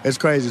 it's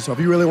crazy. So if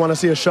you really want to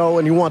see a show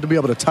and you want to be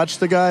able to touch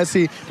the guy,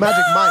 see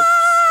Magic Mike.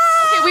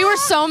 Okay, we were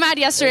so mad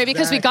yesterday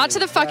because we got to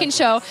the fucking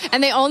show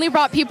and they only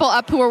brought people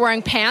up who were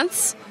wearing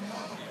pants.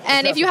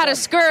 And if you had a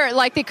skirt,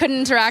 like, they couldn't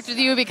interact with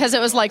you because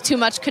it was like too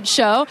much could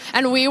show.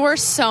 And we were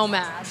so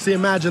mad. See,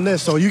 imagine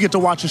this. So you get to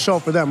watch a show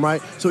for them,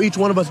 right? So each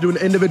one of us do an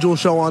individual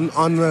show on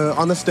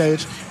the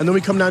stage, and then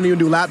we come down to you and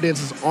do lap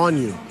dances on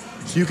you.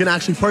 So you can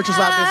actually purchase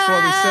lap dances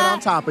where we sit on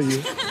top of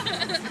you.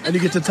 and you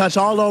get to touch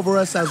all over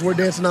us as we're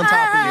dancing on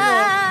top of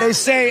you. They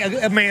say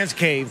a man's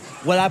cave.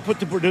 What I put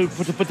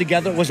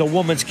together was a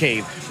woman's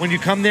cave. When you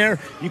come there,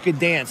 you can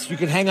dance. You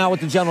can hang out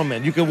with the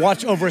gentlemen. You can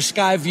watch over a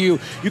sky view.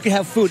 You can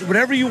have food.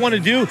 Whatever you want to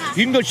do,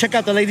 you can go check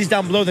out the ladies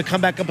down below, then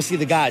come back up and see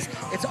the guys.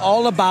 It's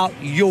all about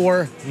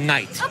your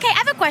night. Okay, I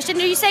have a question.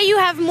 Do you say you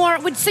have more?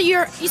 So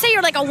you say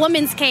you're like a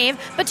woman's cave,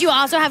 but do you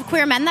also have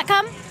queer men that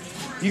come?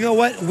 You know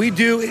what? We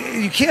do.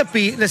 You can't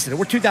be. Listen,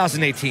 we're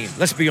 2018.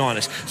 Let's be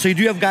honest. So you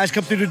do have guys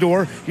come through the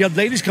door. You have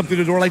ladies come through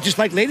the door, just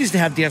like ladies to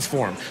have dance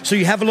form. So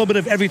you have a little bit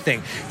of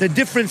everything. The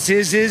difference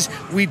is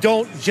we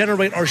don't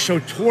generate our show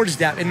towards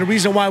that. And the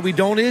reason why we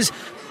don't is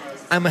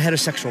I'm a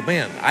heterosexual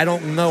man. I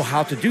don't know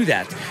how to do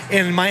that.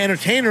 And my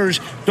entertainers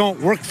don't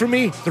work for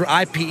me. They're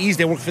IPEs.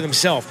 They work for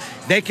themselves.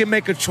 They can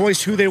make a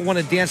choice who they want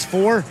to dance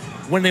for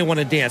when they want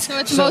to dance. So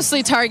it's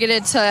mostly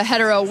targeted to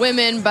hetero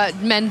women, but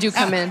men do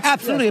come in.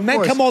 Absolutely. Yeah,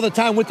 men come all the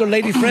time with their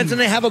lady friends,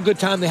 and they have a good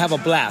time. They have a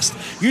blast.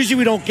 Usually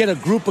we don't get a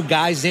group of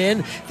guys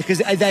in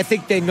because I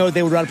think they know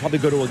they would rather probably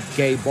go to a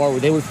gay bar where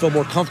they would feel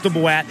more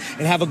comfortable at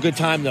and have a good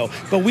time, though.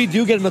 But we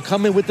do get them to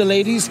come in with the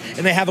ladies,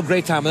 and they have a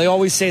great time. And they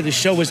always say the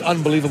show is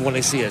unbelievable when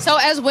they see it. So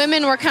as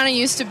women, we're kind of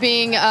used to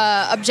being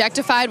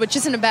objectified, which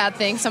isn't a bad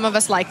thing. Some of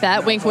us like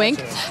that. Wink,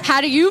 wink.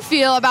 How do you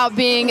feel about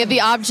being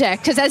the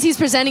object? Because as he's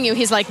presenting you,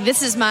 he's like,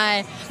 this is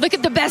look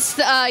at the best,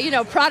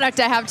 product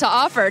I have to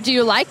offer. Do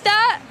you like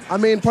that? I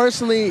mean,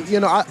 personally,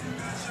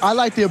 I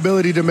like the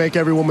ability to make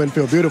every woman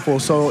feel beautiful.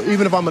 So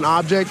even if I'm an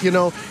object,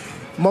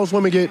 most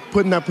women get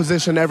put in that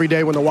position every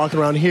day when they're walking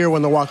around here,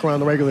 when they're walking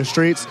around the regular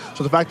streets.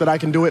 So the fact that I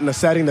can do it in a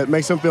setting that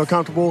makes them feel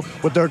comfortable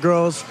with their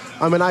girls,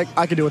 I mean, I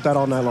can do it that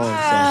all night long.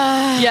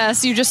 So.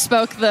 Yes, you just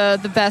spoke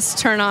the best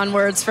turn-on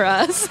words for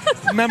us.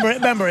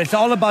 remember, it's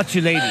all about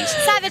you ladies.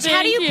 Savage,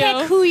 how do you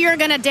pick who you're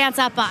going to dance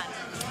up on?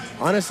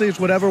 Honestly, it's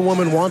whatever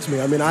woman wants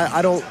me. I mean,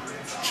 I don't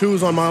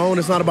choose on my own.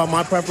 It's not about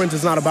my preference.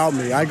 It's not about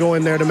me. I go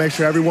in there to make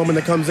sure every woman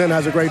that comes in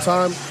has a great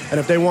time. And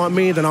if they want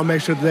me, then I'll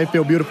make sure that they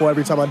feel beautiful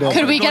every time I dance.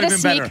 Could we get a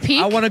sneak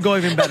peek? I want to go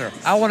even better.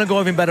 I want to go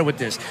even better with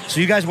this. So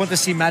you guys went to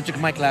see Magic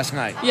Mike last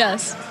night.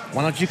 Yes.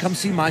 Why don't you come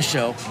see my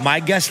show, my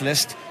guest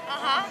list,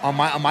 on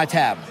my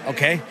tab,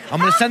 okay? I'm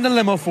going to send a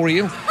limo for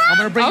you. I'm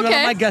going to bring you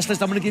on my guest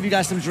list. I'm going to give you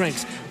guys some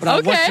drinks. But I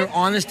want your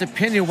honest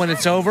opinion when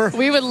it's over.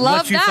 We would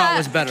love what you thought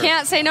was better.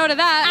 Can't say no to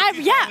that.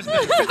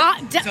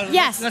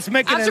 Yes. Let's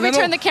make it After we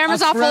turn the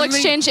cameras off, we'll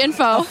exchange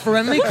info. A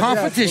friendly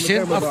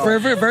competition, very,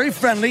 very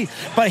friendly.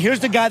 But here's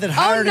the guy that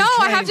hired and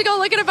trained. I have to go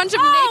look at a bunch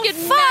of naked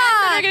men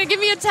that are going to give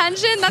me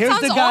attention? That sounds awful.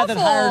 Here's the guy that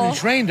hired and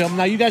trained them.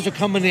 Now you guys are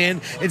coming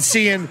in and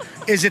seeing,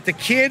 is it the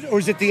kid or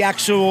is it the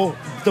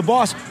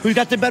boss who's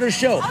got the better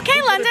show?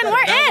 Okay, London,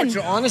 we're in. What's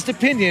your honest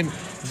opinion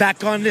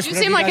back on this? You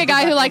seem like a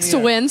guy who likes to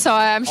win, so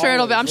I'm sure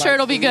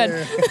it'll be good.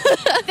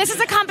 This is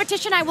a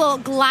competition I will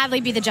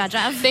gladly be the judge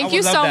of. Thank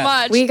you so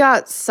much. We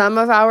got some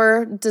of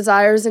our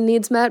desires and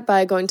needs met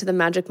by going to the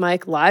Magic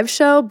Mike live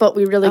show, but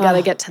we really got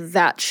to get to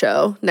that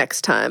show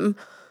next time.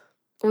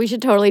 We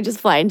should totally just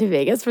fly into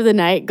Vegas for the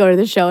night, go to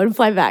the show, and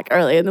fly back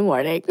early in the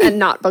morning. And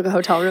not book a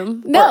hotel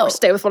room? No. Or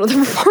stay with one of the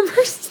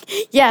performers?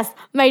 Yes,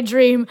 my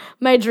dream.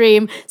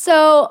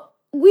 So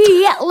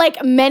we,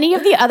 like many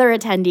of the other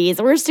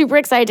attendees, we're super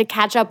excited to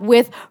catch up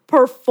with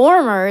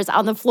performers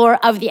on the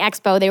floor of the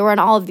expo. They were in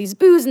all of these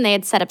booths and they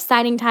had set up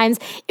signing times.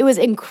 It was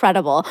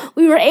incredible.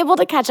 We were able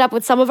to catch up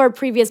with some of our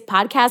previous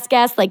podcast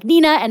guests like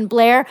Nina and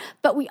Blair,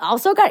 but we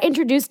also got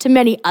introduced to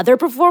many other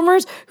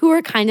performers who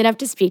were kind enough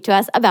to speak to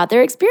us about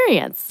their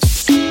experience.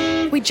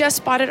 We just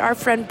spotted our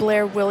friend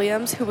Blair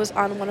Williams, who was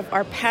on one of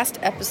our past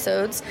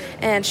episodes,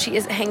 and she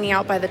is hanging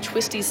out by the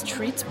Twisties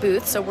Treats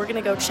booth, so we're going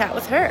to go chat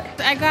with her.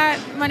 I got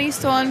money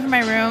stolen from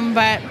my room,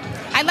 but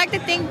I'd like to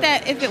think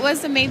that if it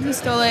was the maid who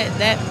stole it,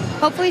 that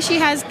hopefully she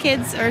has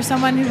kids or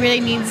someone who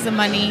really needs the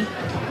money.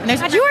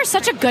 God, you are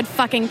such a good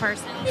fucking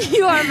person.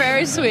 You are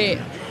very sweet.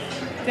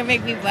 Don't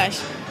make me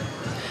blush.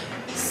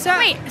 So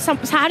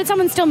how did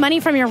someone steal money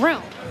from your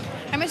room?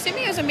 I'm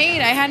assuming it was a maid.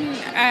 I hadn't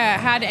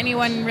had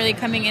anyone really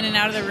coming in and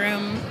out of the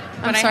room.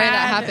 I'm sorry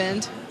that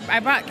happened.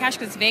 I brought cash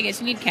because it's Vegas.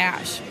 You need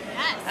cash.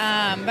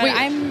 Yes. But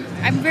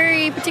I'm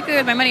very particular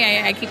with my money.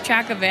 I keep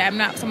track of it. I'm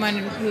not someone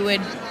who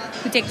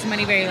takes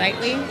money very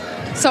lightly.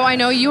 So I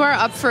know you are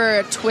up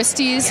for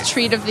Twisties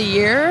Treat of the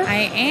Year.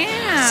 I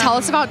am. Tell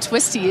us about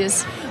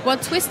Twisties. Well,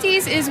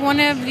 Twisties is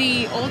one of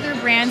the older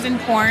brands in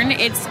porn.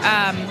 It's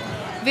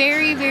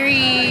very,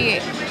 very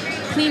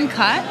clean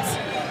cut.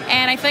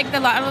 And I feel like a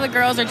lot of the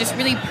girls are just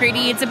really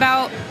pretty. It's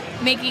about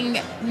making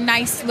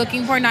nice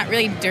looking porn, not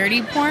really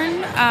dirty porn.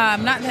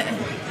 Not that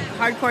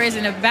hardcore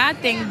isn't a bad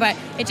thing, but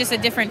it's just a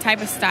different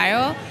type of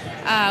style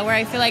where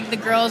I feel like the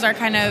girls are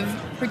kind of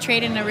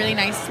portrayed in a really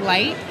nice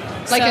light.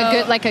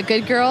 Like a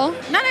good girl?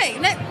 Not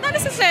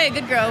necessarily a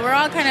good girl. We're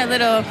all kind of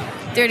little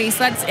dirty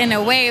sluts in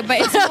a way, but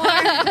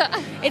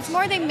it's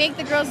more they make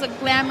the girls look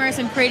glamorous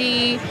and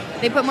pretty.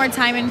 They put more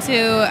time into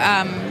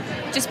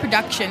just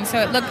production, so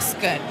it looks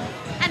good.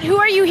 And who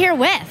are you here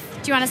with?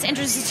 Do you want us to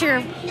introduce you?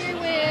 Here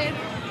with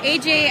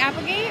AJ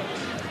Applegate.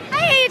 Hi,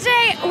 Hi,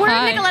 AJ. We're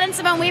Hi. Nicolette and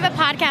Simone. We have a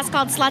podcast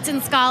called Sluts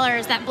and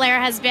Scholars that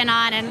Blair has been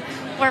on, and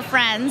we're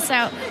friends.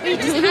 So we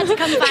just had to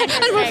come find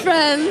her. And we're today.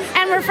 friends.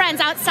 And we're friends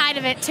outside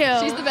of it, too.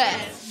 She's the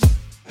best.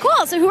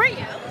 Cool. So who are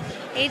you?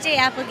 AJ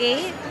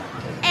Applegate.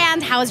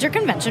 And how's your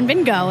convention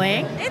been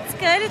going? It's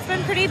good. It's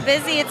been pretty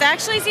busy. It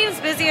actually seems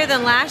busier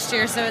than last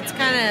year, so it's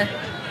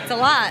a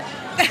lot.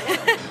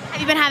 Have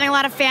you been having a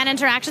lot of fan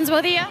interactions, both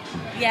of you?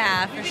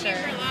 Yeah, for sure.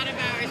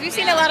 We've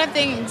seen a lot of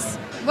things.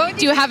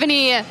 Do you have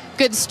any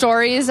good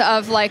stories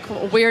of like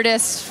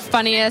weirdest,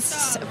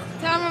 funniest?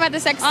 Tell them about the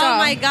sex Oh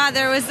my God,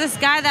 there was this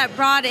guy that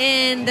brought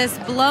in this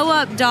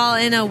blow-up doll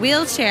in a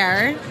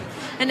wheelchair.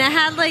 And it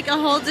had like a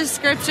whole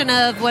description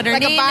of what her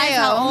Like a name is,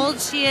 bio. how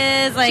old she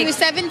is. Like She was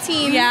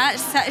 17. Yeah,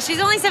 she's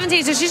only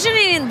 17, so she shouldn't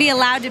even be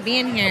allowed to be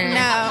in here.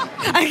 No.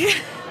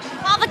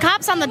 All the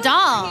cops on the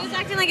doll. He was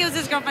acting like it was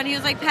his girlfriend. He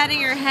was like petting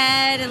her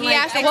head and like.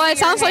 fixing Well, it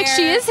sounds her like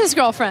she hair. is his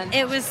girlfriend.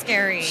 It was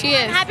scary. She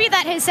is. I'm happy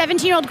that his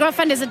 17-year-old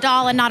girlfriend is a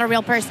doll and not a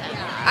real person.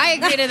 I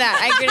agree to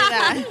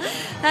that.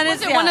 That is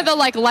Was it one of the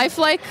like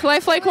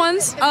lifelike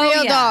ones?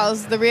 Real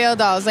dolls, the real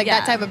dolls, like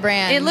that type of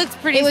brand. It looks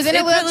pretty. It was in a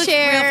it looks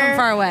wheelchair real from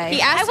far away.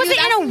 He asked Why was he it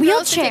in a asking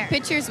girls to wheelchair? take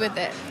pictures with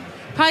it.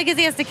 Probably because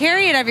he has to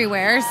carry it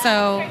everywhere.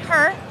 So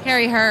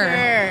carry her.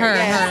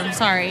 yeah. I'm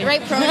sorry. Right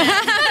pronoun.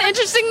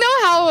 Interesting though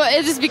how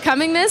it is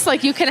becoming this.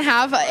 Like you can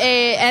have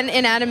an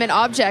inanimate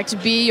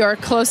object be your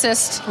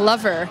closest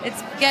lover.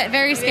 It's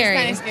very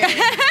scary.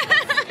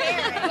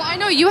 Well, I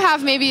know you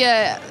have maybe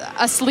a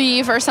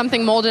sleeve or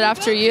something molded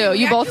after you.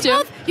 You both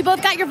do. You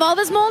both got your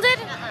vulvas molded?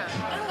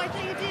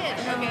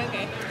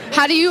 Okay.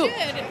 How do you? She's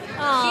a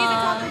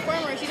top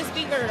performer. She's a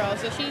speaker girl,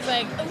 so she's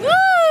like,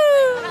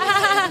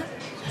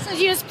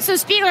 So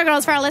Spiegler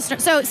Girls for our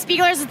listeners. So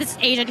Spiegler is this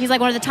agent. He's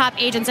like one of the top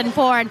agents in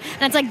porn,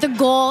 and it's like the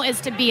goal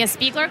is to be a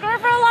Spiegler girl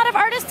for a lot of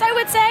artists, I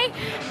would say.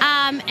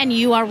 And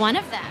you are one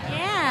of them.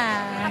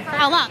 Yeah. For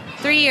how long?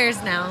 3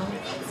 years now.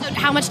 So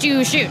how much do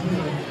you shoot?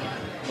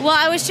 Well,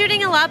 I was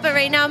shooting a lot, but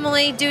right now I'm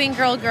only doing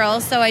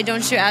girl, so I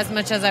don't shoot as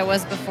much as I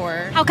was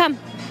before. How come?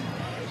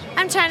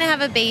 I'm trying to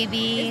have a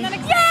baby.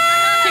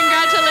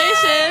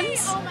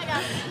 Congratulations. Oh my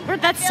god.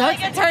 That's so.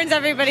 It turns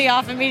everybody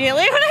off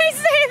immediately when I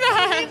say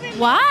that.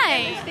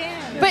 Why?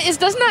 But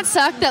doesn't that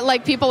suck that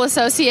like people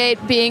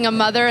associate being a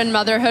mother and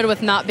motherhood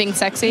with not being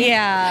sexy?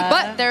 Yeah.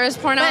 But there is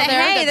porn out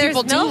there that there's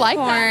people do MILF like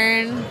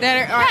porn.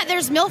 Yeah,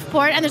 there's MILF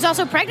porn, and there's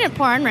also pregnant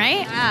porn,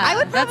 right? I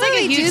would That's like a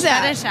probably huge do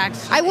that. fetish,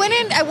 actually. I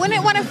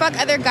wouldn't want to fuck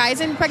other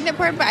guys in pregnant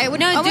porn, but I would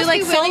No, do, almost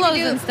like, be willing solos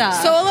to do and stuff.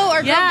 Solo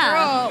or Yeah,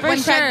 girl for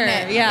when sure,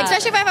 pregnant. yeah.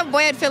 Especially if I have a boy,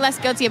 I'd feel less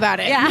guilty about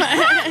it. Yeah.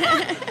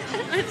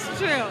 It's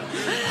true.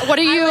 What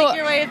are you? I like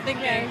your way of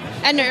thinking.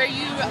 And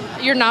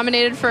you're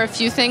nominated for a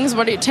few things.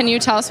 Can you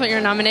tell us what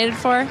you're nominated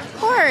for? Of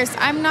course,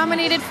 I'm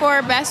nominated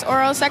for Best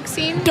Oral Sex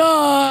Scene.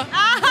 Duh.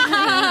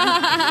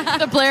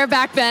 The Blair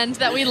backbend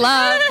that we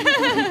love.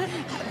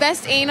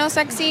 Best Anal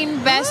Sex Scene,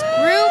 Best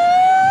Group,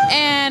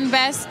 and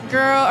Best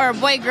Girl or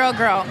Boy Girl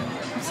Girl.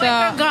 So Girl,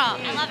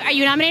 I love. Are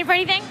you nominated for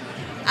anything?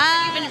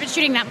 You've been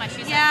shooting that much.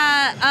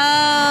 Yeah.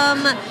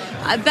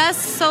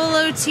 Best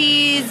solo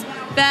tease,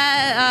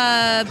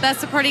 best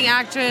supporting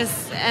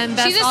actress, and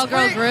best she's a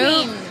all-girl squirt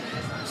group. queen.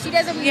 She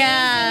does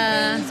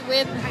amazing things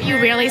with. Are you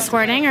really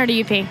squirting, or do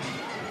you pee?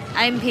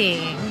 I'm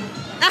peeing.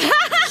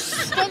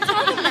 Don't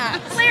tell them that.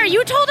 Blair,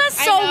 you told us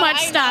I so know, much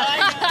I know, stuff. I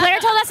know. Blair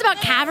told us about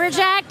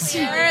Caverject.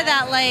 Sure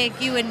that like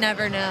you would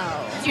never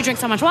know. You drink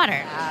so much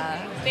water.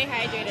 Stay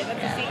hydrated.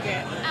 That's a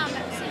secret.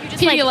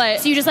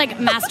 So you just like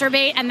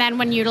masturbate, and then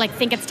when you like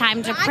think it's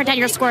time to pretend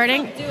you're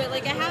squirting. Do it.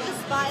 Like I have a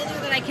spot in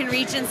there that I can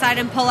reach inside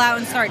and pull out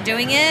and start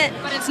doing it.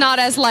 But it's not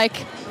as like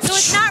So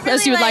it's not really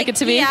as you would like it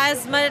to be. Yeah,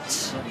 as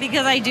much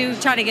because I do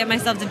try to get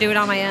myself to do it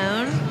on my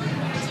own.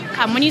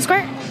 Come when you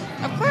squirt.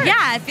 Of course.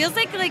 Yeah, it feels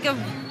like a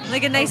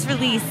nice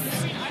release.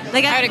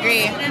 Like I would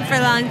agree. In for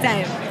a long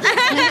time.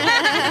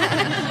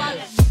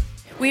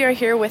 We are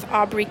here with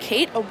Aubrey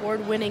Kate,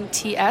 award-winning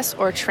TS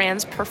or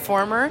trans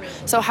performer.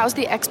 So how's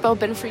the expo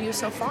been for you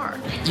so far?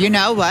 You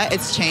know what?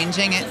 It's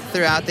changing it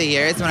throughout the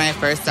years. When I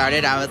first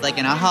started, I was like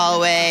in a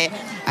hallway.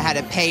 I had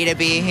to pay to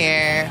be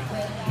here. You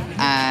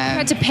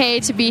had to pay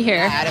to be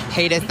here. I had to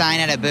pay to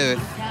sign at a booth.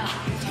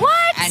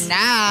 What? And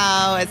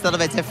now it's a little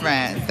bit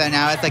different. So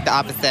now it's like the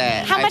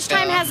opposite. How I much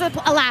time feel has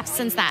elapsed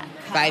since that?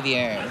 5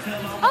 years.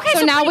 Okay,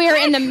 so now we are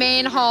in the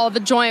main hall of the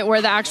joint where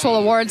the actual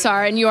awards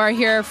are, and you are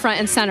here front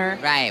and center.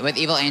 Right, with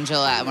Evil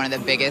Angel at one of the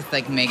biggest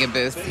like mega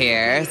booths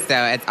here.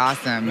 So it's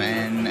awesome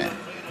and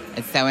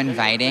it's so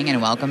inviting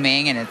and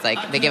welcoming, and it's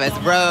like they give us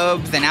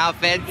robes and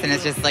outfits, and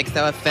it's just like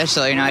so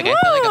official. You know, like I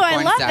feel like a porn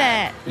I love star.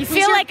 it. You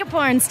feel like a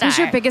porn star. Who's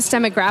your biggest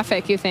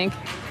demographic, you think?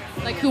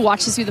 Like who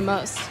watches you the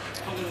most?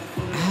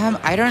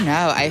 I don't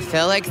know. I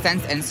feel like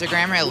since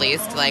Instagram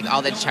released like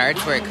all the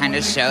charts where it kind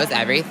of shows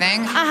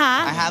everything,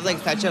 I have like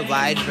such a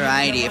wide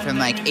variety from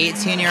like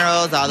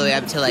 18-year-olds all the way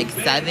up to like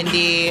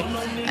 70,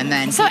 and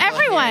then So people-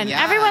 everyone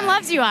yeah,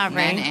 loves you, Aubrey.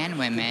 men and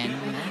women.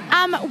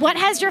 What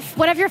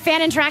have your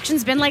fan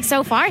interactions been like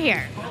so far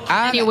here?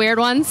 Any weird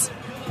ones?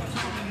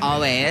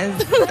 Always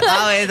a Tell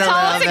little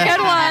us a bit.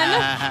 good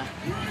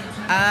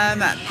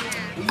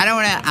one. I don't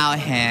want to out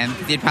him.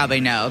 You'd probably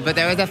know. But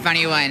there was a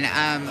funny one.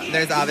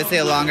 There's obviously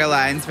a longer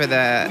lines for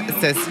the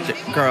cis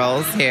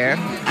girls here.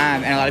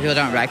 And a lot of people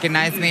don't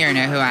recognize me or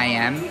know who I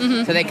am.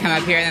 Mm-hmm. So they come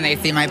up here and then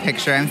they see my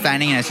picture I'm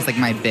signing and it's just like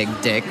my big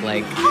dick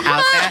like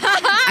out there.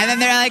 And then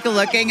they're like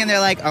looking and they're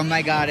like, oh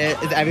my God, is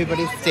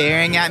everybody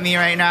staring at me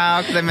right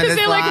now? Because I'm in this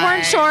they like line.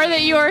 weren't sure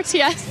that you were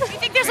TS. Do you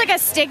think there's like a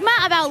stigma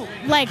about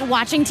like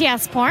watching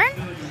TS porn?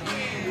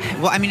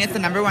 Well, I mean, it's the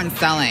number one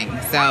selling,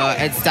 so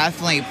it's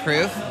definitely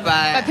proof,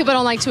 but people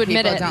don't like to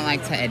admit it. People don't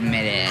like to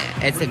admit it.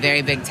 It's a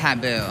very big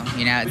taboo,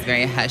 you know, it's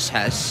very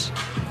hush-hush.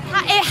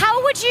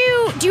 How would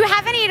do you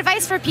have any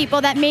advice for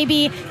people that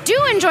maybe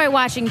do enjoy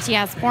watching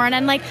TS porn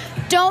and like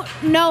don't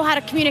know how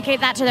to communicate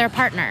that to their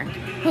partner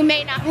who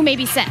may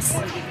be cis?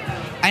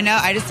 I know,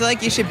 I just feel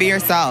like you should be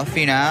yourself,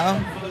 you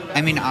know?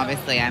 I mean,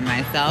 obviously, I'm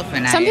myself,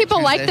 and some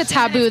people like the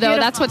taboo, though.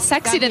 That's what's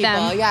sexy to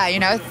them. Yeah, you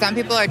know, some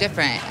people are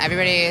different.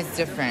 Everybody is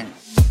different.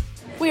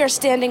 We are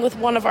standing with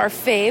one of our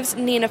faves,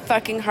 Nina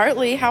fucking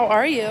Hartley. How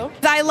are you?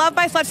 I love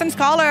my Sluts and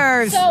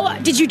Scholars. So,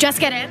 did you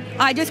just get in?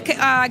 I just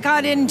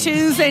got in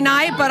Tuesday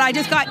night, but I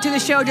just got to the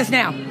show just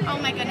now. Oh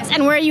my goodness.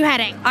 And where are you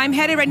heading? I'm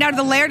headed right now to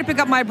the Lair to pick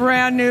up my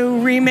brand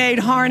new remade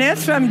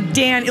harness from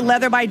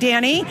Leather by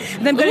Danny.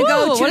 And I'm going to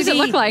go to what does it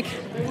look like?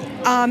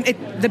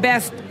 The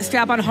best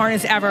strap-on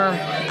harness ever.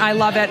 I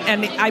love it,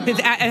 and I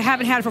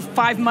haven't had it for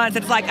 5 months.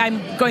 It's like I'm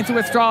going through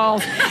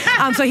withdrawals.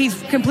 So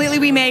he's completely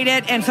remade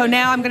it, and so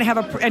now I'm going to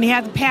have and he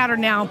has a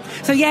pattern now.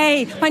 So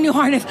yay, my new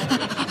harness.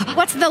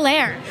 What's the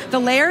Lair? The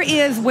Lair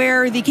is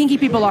where the kinky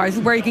people are. It's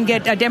where you can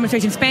get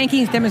demonstration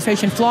spankings,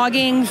 demonstration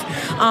floggings.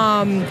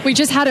 We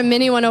just had a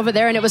mini one over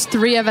there, and it was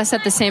 3 of us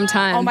at the same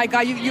time. Oh my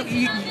God,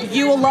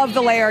 you will love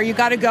the Lair. You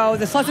got to go.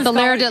 The Sluts and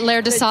Scholars.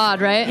 Lair de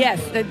Sade, right?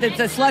 Yes, the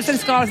Sluts and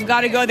Scholars have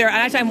got to go there. And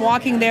actually, I'm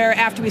walking there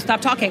after we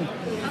stop talking.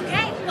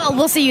 Okay. Well,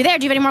 we'll see you there.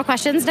 Do you have any more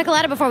questions,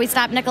 Nicoletta, before we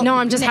stop? No,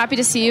 I'm just happy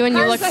to see you, and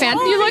you look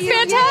fantastic.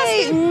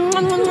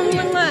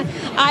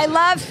 I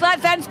love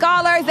Sluts and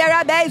Scholars.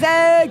 They're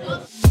amazing.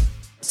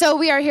 So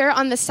we are here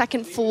on the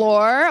second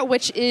floor,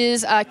 which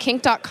is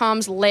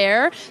kink.com's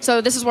lair.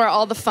 So this is where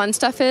all the fun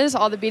stuff is,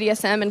 all the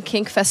BDSM and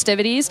kink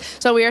festivities.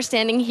 So we are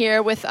standing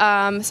here with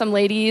some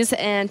ladies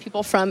and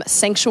people from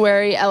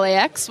Sanctuary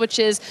LAX, which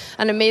is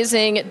an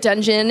amazing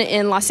dungeon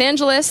in Los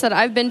Angeles that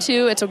I've been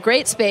to. It's a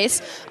great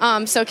space.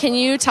 So can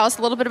you tell us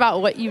a little bit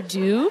about what you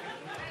do?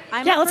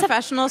 I'm a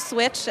professional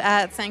switch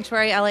at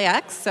Sanctuary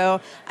LAX,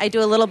 so I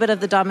do a little bit of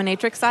the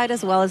dominatrix side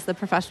as well as the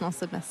professional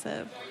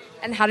submissive.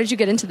 And how did you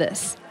get into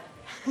this?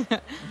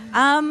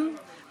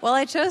 Well,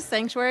 I chose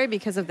Sanctuary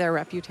because of their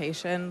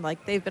reputation.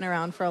 Like, they've been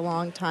around for a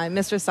long time.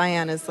 Mr.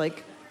 Cyan is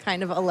like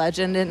kind of a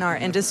legend in our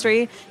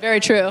industry. Very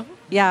true.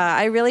 Yeah,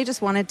 I really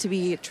just wanted to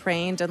be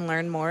trained and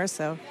learn more,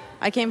 so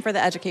I came for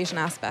the education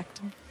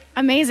aspect.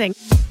 Amazing.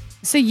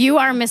 So you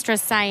are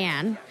Mistress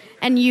Cyan,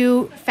 and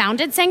you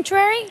founded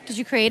Sanctuary? Did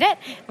you create it?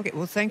 Okay,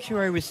 well,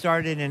 Sanctuary was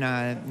started in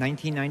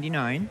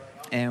 1999.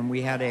 And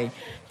we had a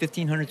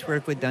 1,500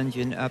 square foot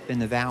dungeon up in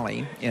the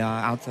valley,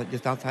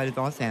 just outside of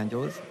Los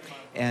Angeles.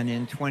 And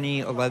in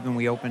 2011,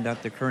 we opened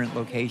up the current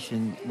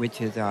location,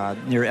 which is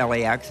near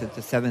LAX. It's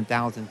a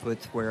 7,000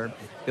 foot square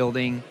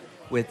building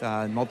with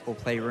multiple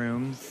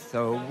playrooms.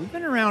 So we've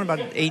been around about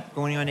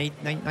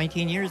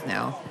 19 years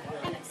now.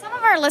 And some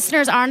of our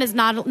listeners aren't as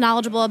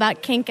knowledgeable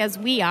about kink as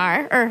we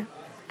are, or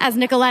as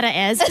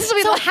Nicoletta is.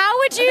 So how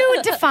would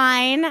you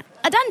define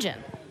a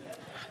dungeon?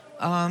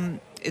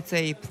 It's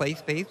a play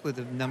space with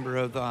a number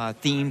of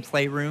themed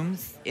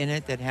playrooms in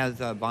it that has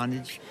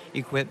bondage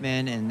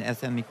equipment and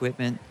SM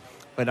equipment.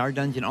 But our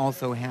dungeon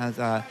also has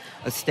a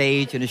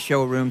stage and a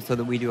showroom so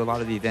that we do a lot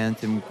of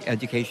events and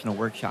educational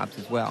workshops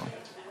as well.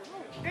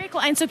 Very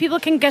cool. And so people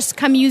can just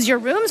come use your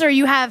rooms, or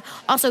you have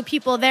also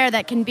people there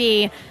that can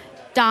be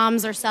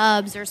doms or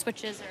subs or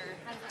switches? Or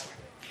how does that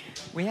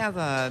work? We have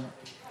a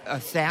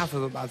staff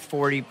of about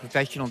 40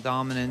 professional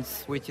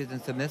dominants, switches,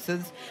 and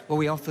submissives. But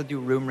we also do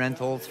room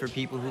rentals for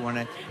people who want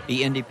to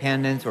be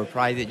independent or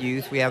private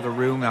use. We have a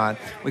room,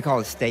 we call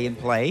it Stay and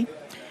Play,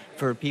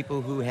 for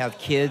people who have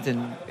kids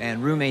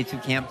and roommates who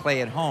can't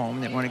play at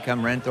home that want to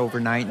come rent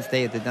overnight and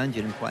stay at the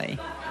dungeon and play.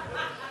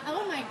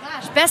 Oh my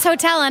gosh, best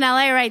hotel in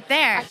LA right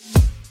there.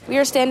 We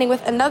are standing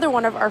with another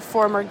one of our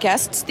former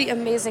guests, the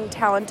amazing,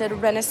 talented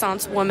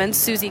Renaissance woman,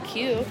 Susie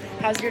Q.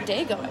 How's your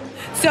day going?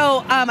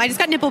 So I just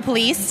got nipple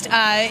policed.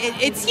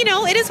 It's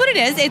it is what it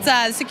is. It's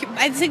I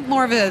think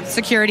more of a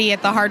security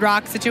at the Hard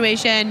Rock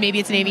situation. Maybe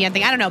it's an AVN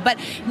thing. I don't know. But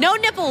no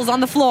nipples on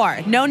the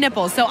floor. No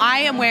nipples. So I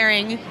am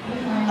wearing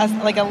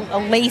a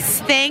lace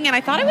thing, and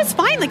I thought it was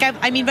fine. But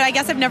I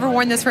guess I've never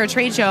worn this for a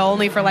trade show,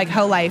 only for like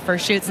Ho Life or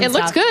shoots and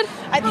stuff. It looks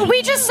good.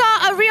 We just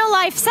saw a real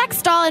life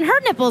sex doll, and her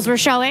nipples were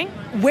showing.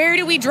 Where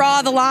do we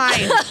draw the line?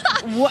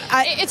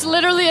 It's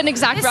literally an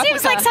exact replica.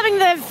 Seems like something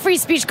the Free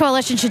Speech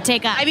Coalition should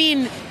take up. I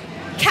mean,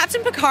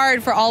 Captain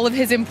Picard, for all of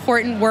his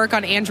important work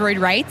on android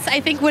rights, I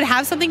think would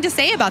have something to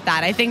say about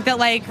that. I think that,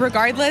 like,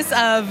 regardless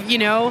of, you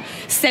know,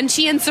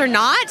 sentience or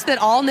not, that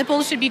all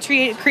nipples should be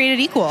created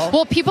equal.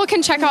 Well, people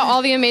can check out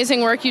all the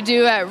amazing work you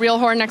do at Real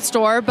Whore Next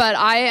Door, but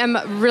I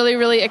am really,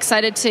 really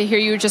excited to hear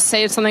you just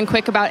say something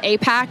quick about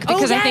APAC,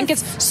 because I think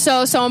it's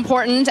so, so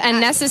important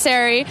and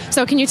necessary.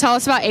 So can you tell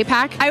us about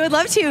APAC? I would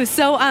love to.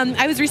 So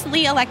I was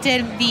recently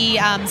elected the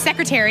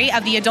secretary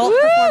of the Adult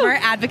Performer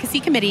Advocacy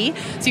Committee.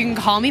 So you can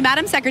call me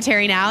Madam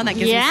Secretary now, and that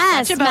gives me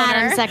such a boner.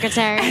 Madam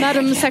Secretary.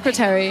 Madam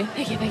Secretary.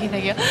 Thank you.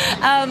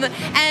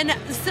 And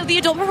so the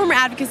Adult Performer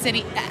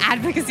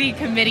Advocacy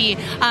Committee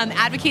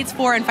advocates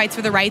for and fights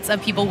for the rights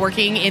of people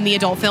working in the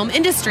adult film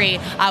industry.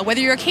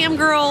 Whether you're a cam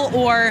girl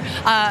or,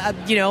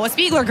 you know, a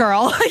Spiegler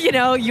girl, you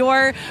know,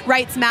 your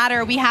rights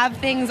matter. We have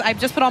things, I've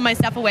just put all my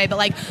stuff away, but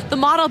like the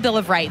Model Bill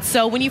of Rights.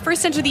 So when you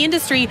first enter the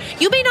industry,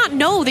 you may not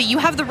know that you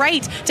have the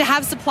right to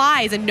have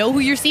supplies and know who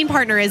your scene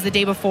partner is the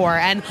day before.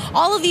 And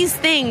all of these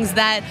things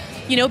that,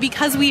 you know,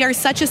 because we are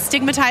such a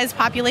stigmatized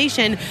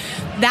population,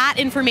 that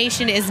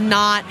information is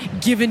not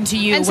given to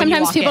you. And when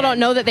sometimes you people walk in. don't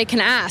know that they can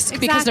ask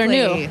because they're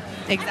new.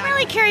 Exactly. I'm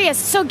really curious.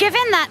 So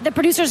given that the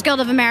Producers Guild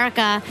of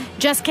America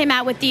just came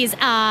out with these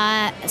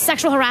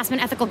sexual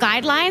harassment ethical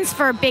guidelines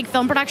for big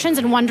film productions,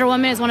 and Wonder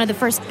Woman is one of the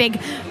first big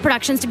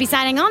productions to be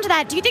signing on to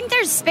that, do you think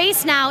there's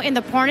space now in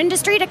the porn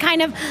industry to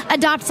kind of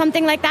adopt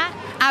something like that?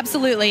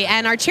 Absolutely.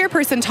 And our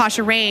chairperson,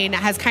 Tasha Rain,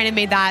 has kind of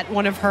made that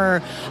one of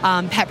her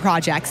pet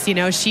projects. You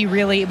know,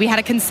 we had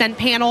a consent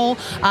panel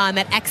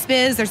at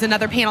XBiz. There's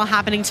another panel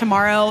happening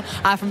tomorrow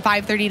from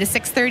 5:30 to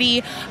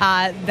 6:30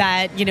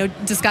 that, you know,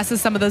 discusses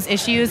some of those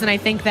issues. And I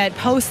think that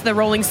post the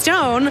Rolling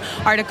Stone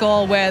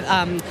article with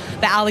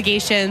the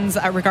allegations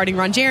regarding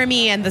Ron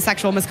Jeremy and the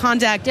sexual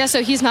misconduct. Yeah,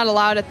 so he's not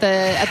allowed at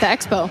the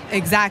expo.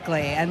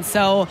 Exactly. And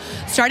so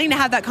starting to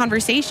have that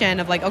conversation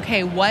of like,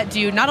 okay, what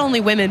do not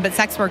only women but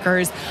sex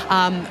workers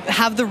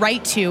have the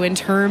right to in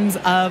terms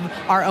of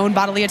our own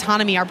bodily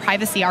autonomy, our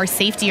privacy, our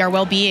safety, our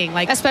well-being.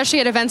 Like,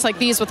 especially at events like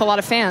these with a lot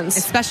of fans.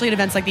 Especially at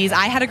events like these.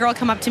 I had a girl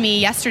come up to me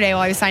yesterday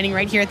while I was signing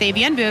right here at the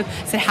AVN booth,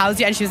 said,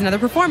 and she was another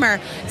performer,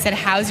 said,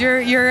 how's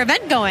your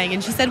event going?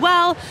 And she said,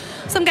 well,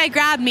 some guy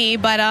grabbed me,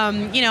 but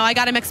you know, I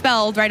got him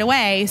expelled right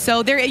away.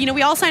 So there, you know,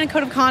 we all sign a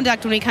code of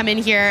conduct when we come in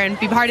here and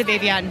be part of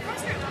AVN.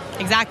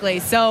 Exactly.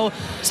 So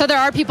there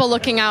are people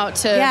looking out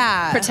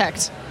to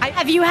protect.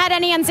 Have you had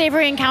any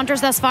unsavory encounters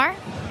thus far?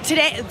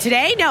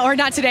 Today? No, or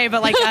not today,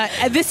 but like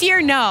this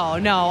year, no.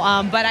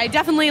 But I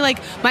definitely, like,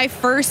 my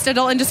first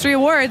adult industry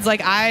awards,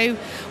 like I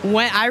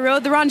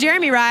rode the Ron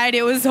Jeremy ride.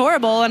 It was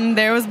horrible, and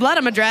there was blood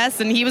on my dress,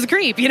 and he was a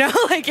creep, you know,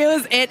 like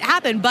it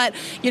happened. But,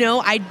 you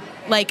know, I,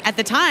 like, at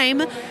the time,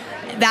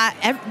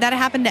 that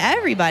happened to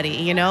everybody,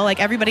 you know,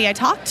 like everybody I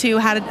talked to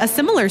had a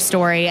similar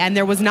story, and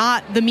there was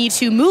not the Me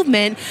Too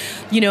movement,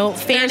 you know,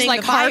 fanning There's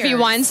like the fires. Harvey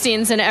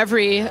Weinsteins in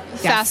every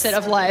facet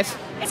of life.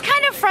 It's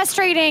kind of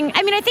frustrating.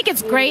 I mean, I think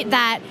it's great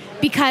that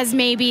because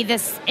maybe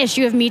this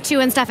issue of Me Too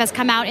and stuff has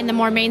come out in the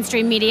more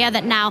mainstream media,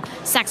 that now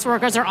sex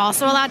workers are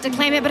also allowed to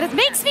claim it. But it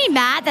makes me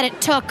mad that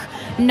it took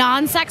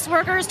non-sex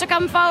workers to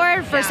come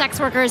forward for sex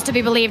workers to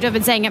be believed to have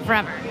been saying it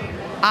forever.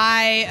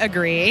 I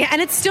agree.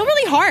 And it's still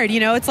really hard. You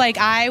know, it's like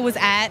I was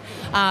at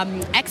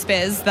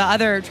XBiz, the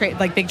other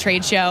big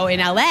trade show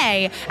in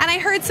LA, and I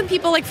heard some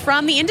people like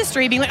from the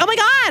industry being like, oh my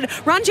God,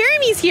 Ron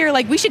Jeremy's here.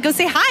 Like, we should go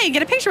say hi and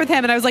get a picture with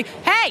him. And I was like,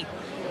 hey,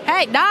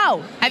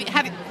 no.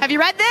 Have you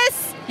read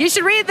this? You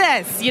should read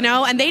this, you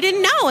know? And they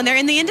didn't know, and they're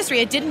in the industry.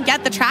 It didn't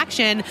get the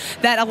traction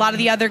that a lot of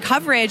the other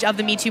coverage of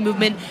the Me Too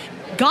movement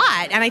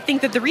got. And I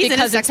think that the reason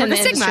is sex worker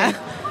stigma.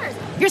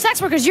 You're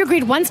sex workers. You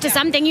agreed once to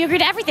something. You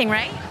agreed to everything,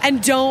 right?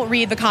 And don't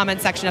read the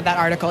comment section of that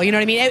article. You know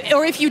what I mean?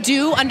 Or if you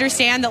do,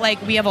 understand that,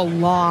 like, we have a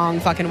long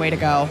fucking way to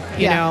go.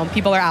 You know,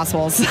 people are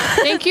assholes.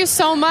 Thank you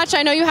so much.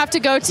 I know you have to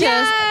go to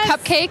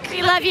Cupcake.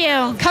 We love you.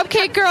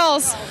 Cupcake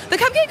Girls. The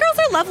Cupcake Girls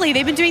are lovely.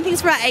 They've been doing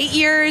things for about 8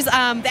 years.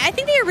 I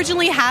think they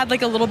originally had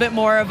like a little bit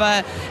more of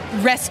a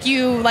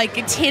rescue,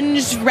 like,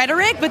 tinged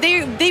rhetoric, but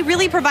they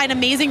really provide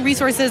amazing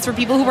resources for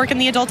people who work in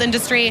the adult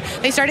industry.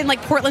 They started in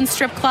like Portland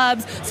strip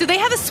clubs. So they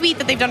have a suite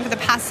that they've done for the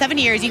past 7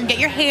 years. You can get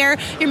your hair,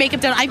 your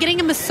makeup done. I'm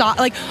getting a massage,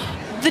 like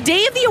the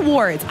day of the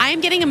awards, I am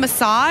getting a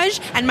massage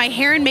and my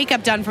hair and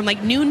makeup done from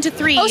like noon to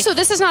 3. Oh, so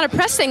this is not a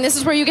press thing. This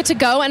is where you get to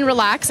go and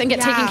relax and get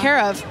taken care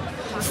of.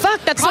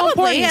 Fuck, that's Probably, so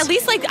important. At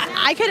least like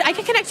I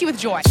could connect you with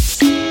joy.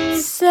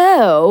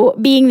 So,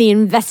 being the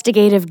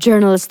investigative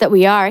journalists that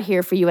we are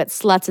here for you at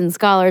Sluts and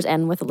Scholars,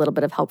 and with a little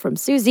bit of help from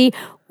Susie,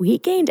 we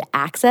gained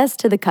access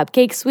to the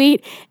Cupcake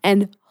Suite,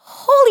 and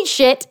holy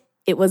shit,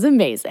 it was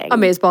amazing.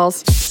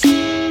 Amazeballs.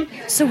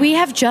 So we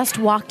have just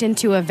walked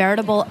into a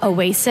veritable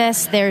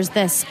oasis. There's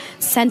this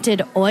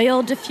scented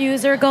oil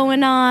diffuser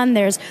going on.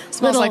 There's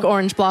smells like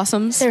orange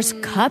blossoms. There's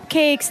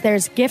cupcakes.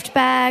 There's gift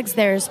bags.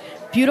 There's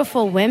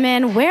beautiful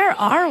women. Where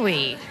are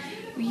we?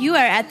 You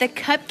are at the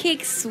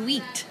Cupcake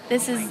Suite.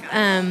 This is,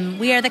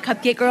 we are the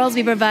Cupcake Girls.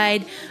 We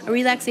provide a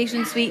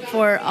relaxation suite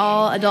for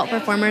all adult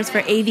performers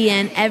for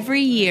AVN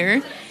every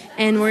year.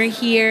 And we're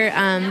here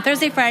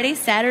Thursday, Friday,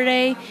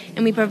 Saturday,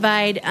 and we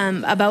provide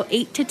about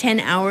 8 to 10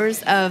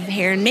 hours of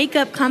hair and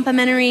makeup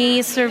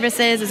complimentary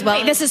services as well.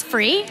 Wait, this is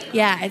free?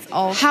 Yeah, it's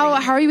all free.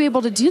 How are you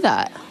able to do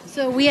that?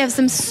 So we have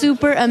some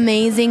super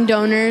amazing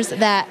donors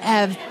that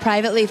have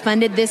privately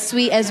funded this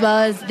suite, as well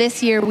as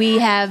this year we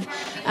have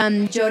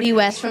Jody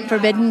West from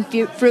Forbidden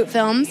Fruit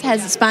Films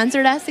has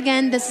sponsored us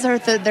again. This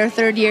is their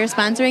third year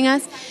sponsoring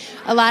us.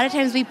 A lot of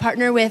times we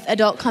partner with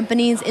adult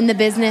companies in the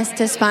business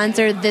to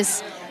sponsor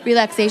this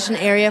relaxation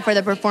area for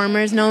the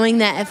performers, knowing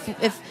that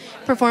if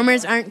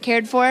performers aren't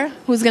cared for,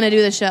 who's going to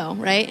do the show,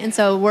 right? And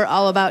so we're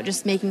all about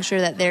just making sure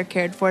that they're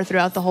cared for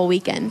throughout the whole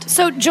weekend.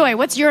 So, Joy,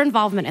 what's your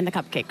involvement in the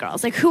Cupcake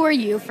Girls? Like, who are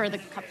you for the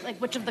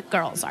which of the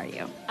girls are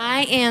you?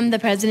 I am the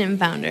president and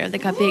founder of the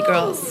Cupcake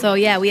Girls. So,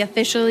 yeah, we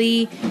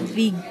officially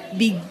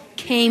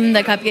became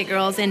the Cupcake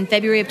Girls in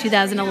February of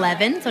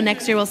 2011. So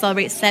next year we'll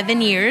celebrate 7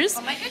 years.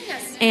 Oh, my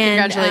goodness.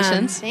 And,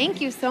 congratulations.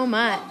 Thank you so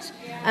much.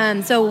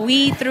 So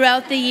we,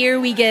 throughout the year,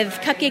 we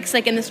give cupcakes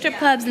like in the strip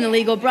clubs and the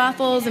legal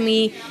brothels, and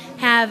we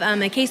have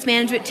a case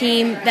management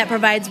team that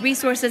provides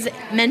resources,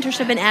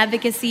 mentorship and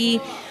advocacy,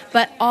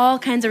 but all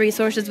kinds of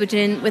resources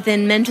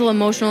within mental,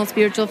 emotional,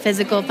 spiritual,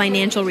 physical,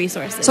 financial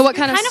resources. So what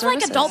kind of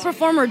like adult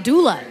performer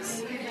doulas?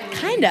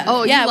 Kind of.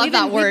 Oh, yeah, you love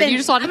that word. You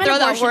just want to throw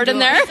that word in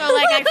there. So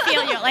like I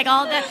feel you. Like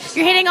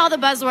you're hitting all the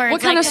buzzwords.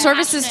 What kind of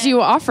services do you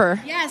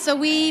offer? Yeah, so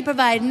we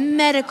provide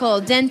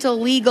medical, dental,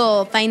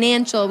 legal,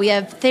 financial. We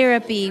have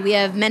therapy. We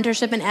have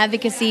mentorship and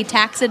advocacy,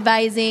 tax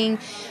advising,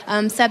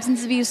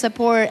 substance abuse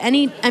support.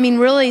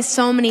 Really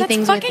so many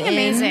things. That's fucking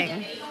within.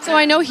 amazing. So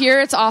I know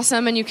here it's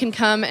awesome, and you can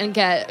come and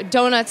get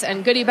donuts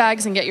and goodie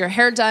bags and get your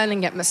hair done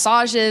and get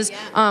massages.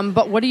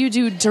 But what do you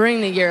do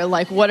during the year?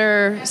 Like, what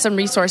are some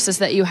resources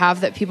that you have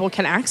that people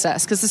can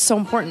access? Because it's so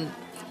important.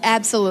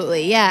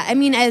 Absolutely, yeah. I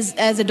mean, as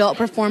adult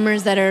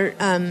performers that are,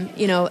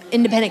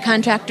 independent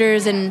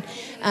contractors, and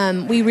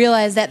we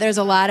realize that there's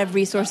a lot of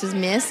resources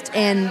missed,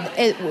 and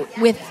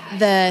with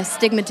the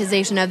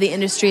stigmatization of the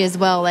industry as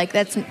well. Like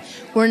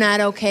we're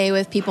not okay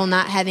with people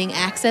not having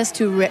access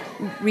to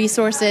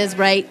resources,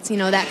 rights,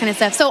 that kind of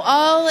stuff. So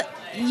all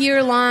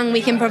year long,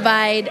 we can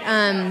provide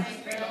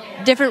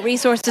different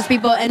resources to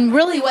people, and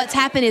really what's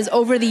happened is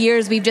over the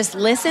years we've just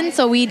listened.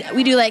 So we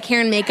do like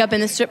hair and makeup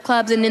in the strip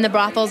clubs and in the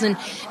brothels, and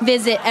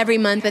visit every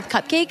month with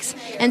cupcakes,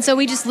 and so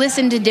we just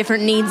listen to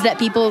different needs that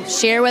people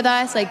share with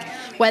us, like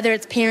whether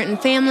it's parent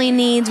and family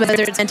needs,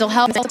 whether it's mental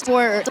health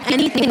support, or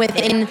anything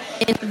within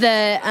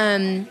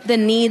the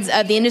needs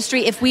of the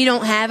industry. If we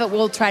don't have it,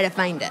 we'll try to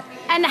find it.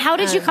 And how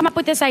did you come up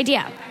with this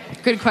idea?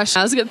 Good question.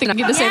 I was going to think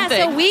the same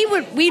thing. So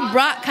we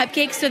brought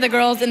cupcakes to the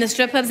girls in the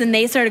strip clubs, and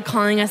they started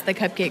calling us the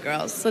Cupcake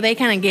Girls. So they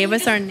kind of gave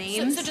us our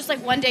names. So just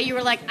like one day you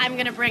were like, I'm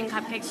going to bring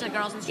cupcakes to the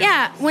girls and strip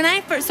clubs. Yeah. When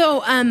I first,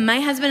 my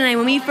husband and I,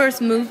 when we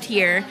first moved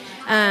here,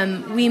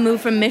 we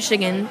moved from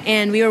Michigan,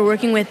 and we were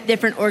working with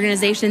different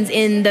organizations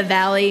in the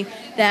Valley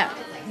that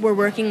were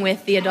working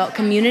with the adult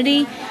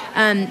community.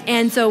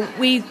 And so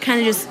we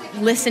kind of just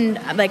listened,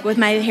 like with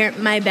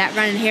my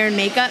background in hair and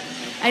makeup.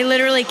 I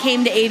literally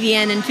came to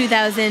AVN in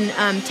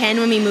 2010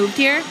 when we moved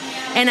here,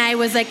 and I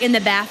was like in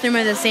the bathroom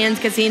of the Sands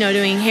Casino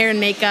doing hair and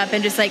makeup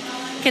and just like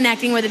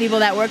connecting with the people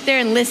that work there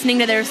and listening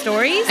to their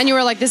stories. And you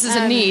were like, this is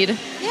a need.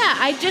 Yeah,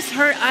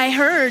 I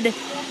heard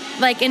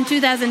like in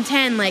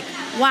 2010, like,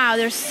 wow,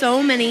 there's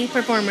so many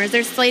performers.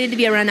 There's slated to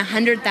be around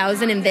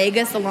 100,000 in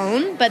Vegas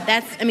alone, but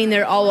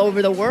they're all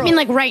over the world. I mean,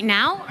 like right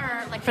now,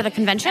 or like for the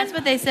convention? That's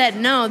what they said.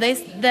 No, there's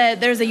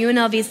a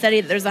UNLV study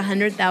that there's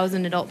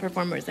 100,000 adult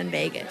performers in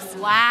Vegas. Wow.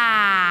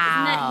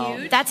 Isn't that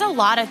huge? That's a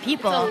lot of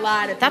people. That's a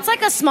lot of people. That's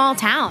like a small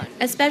town.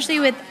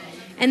 Especially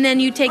and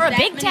then you take or a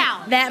big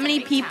town. That many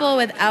people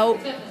without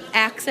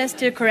access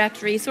to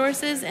correct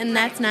resources, and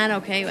that's not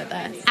okay with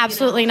us.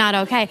 Absolutely not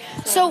okay.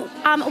 So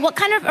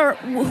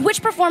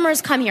which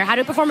performers come here? How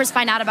do performers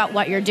find out about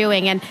what you're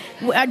doing? And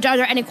are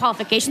there any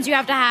qualifications you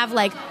have to have,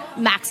 like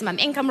maximum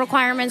income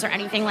requirements or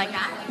anything like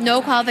that?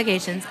 No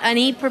qualifications.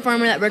 Any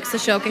performer that works the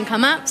show can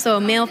come up. So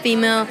male,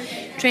 female,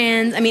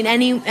 trans,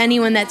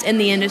 anyone that's in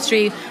the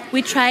industry.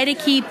 We try to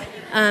keep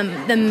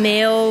the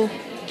male,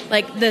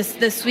 like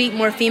the suite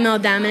more female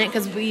dominant,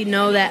 because we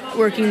know that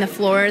working the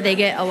floor they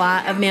get a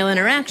lot of male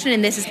interaction,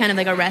 and this is kind of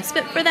like a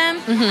respite for them.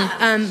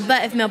 Mm-hmm.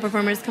 But if male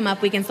performers come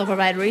up, we can still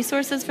provide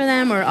resources for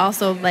them, or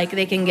also like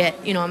they can get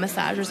a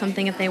massage or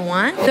something if they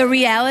want. The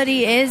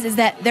reality is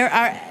that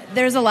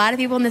there's a lot of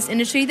people in this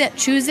industry that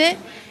choose it.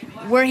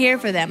 We're here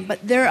for them, but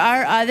there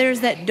are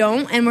others that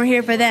don't, and we're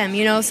here for them.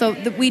 So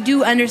we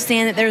do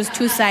understand that there's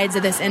two sides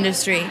of this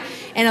industry,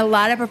 and a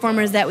lot of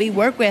performers that we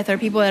work with are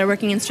people that are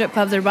working in strip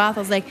clubs or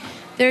brothels, like.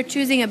 They're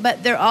choosing it,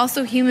 but they're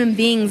also human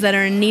beings that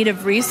are in need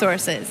of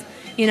resources,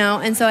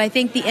 And so I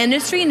think the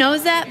industry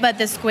knows that, but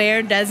the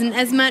square doesn't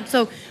as much.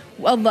 So,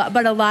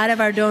 but a lot of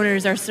our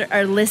donors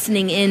are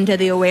listening into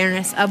the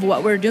awareness of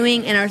what we're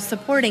doing and are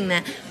supporting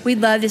that.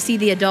 We'd love to see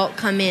the adult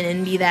come in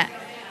and be that,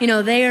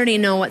 they already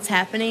know what's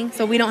happening,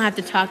 so we don't have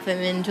to talk them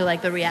into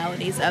like the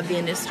realities of the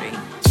industry.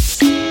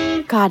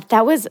 God,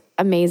 that was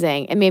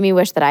amazing. It made me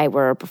wish that I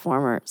were a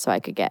performer so I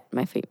could get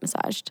my feet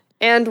massaged.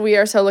 And we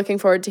are so looking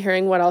forward to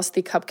hearing what else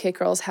the Cupcake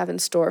Girls have in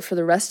store for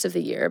the rest of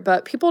the year.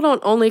 But people don't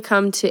only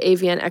come to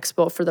AVN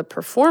Expo for the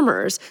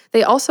performers,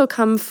 they also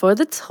come for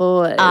the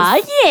toys.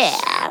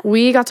 Yeah!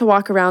 We got to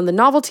walk around the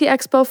Novelty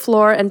Expo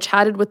floor and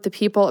chatted with the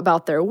people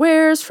about their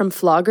wares, from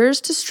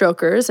floggers to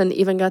strokers, and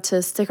even got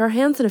to stick our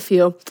hands in a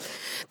few.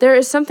 There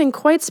is something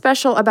quite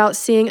special about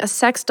seeing a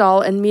sex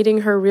doll and meeting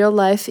her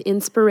real-life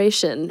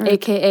inspiration,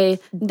 aka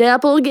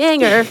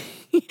doppelganger.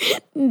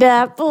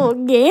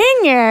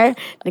 Doppelganger.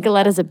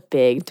 Nicoletta's a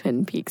big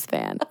Twin Peaks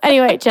fan.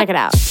 Anyway, check it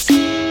out.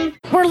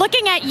 We're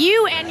looking at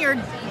you and your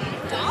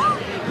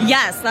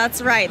Yes,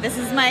 that's right. This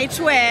is my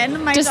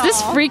twin, my Does doll. this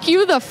freak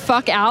you the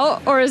fuck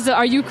out? Or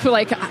are you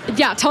like,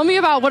 yeah, tell me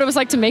about what it was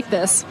like to make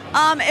this.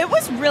 It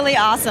was really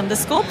awesome. The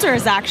sculptor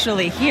is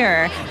actually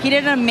here. He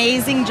did an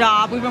amazing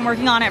job. We've been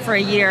working on it for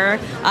a year.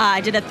 I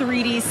did a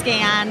 3D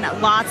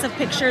scan, lots of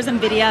pictures and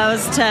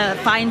videos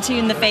to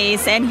fine-tune the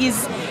face. And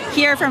he's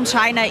here from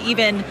China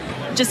even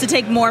just to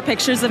take more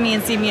pictures of me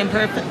and see me in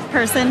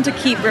person to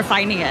keep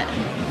refining it.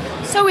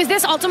 So is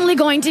this ultimately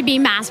going to be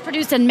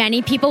mass-produced and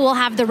many people will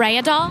have the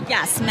Rhea doll?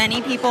 Yes,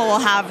 many people will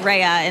have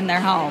Rhea in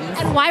their homes.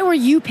 And why were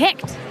you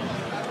picked?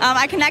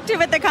 I connected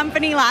with the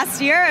company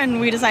last year and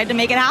we decided to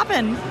make it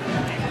happen.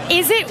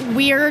 Is it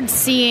weird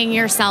seeing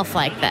yourself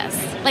like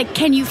this? Like,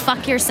 can you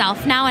fuck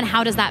yourself now, and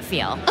how does that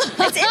feel? It's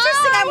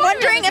interesting. I'm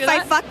wondering if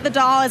I fuck the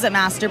doll. Is it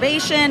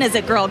masturbation? Is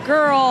it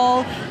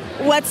girl-girl?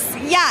 It's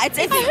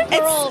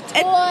girl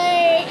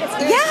toy.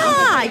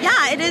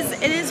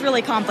 It is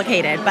really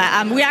complicated,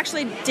 but we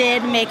actually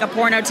did make a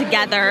porno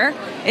together.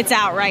 It's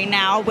out right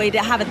now. We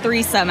have a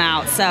threesome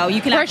out, so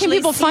you can. Where can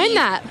people find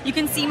that? You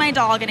can see my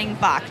doll getting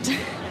fucked.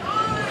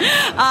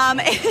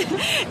 I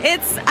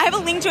have a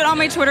link to it on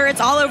my Twitter. It's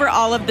all over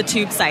all of the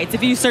tube sites.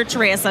 If you search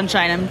Rhea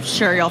Sunshine, I'm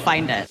sure you'll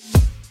find it.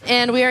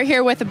 And we are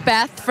here with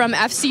Beth from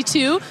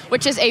FC2,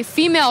 which is a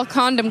female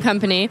condom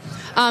company.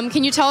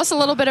 Can you tell us a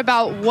little bit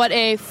about what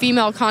a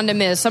female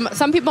condom is?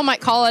 Some people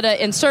might call it an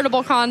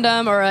insertable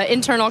condom or an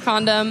internal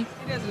condom.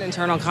 It is an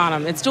internal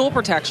condom. It's dual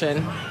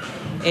protection.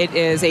 It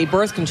is a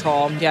birth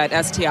control, yet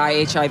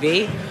STI,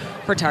 HIV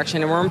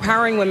protection, and we're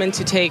empowering women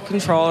to take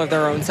control of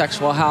their own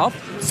sexual health.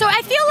 So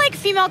I feel like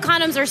female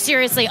condoms are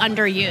seriously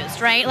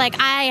underused, right? Like,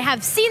 I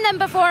have seen them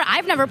before.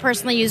 I've never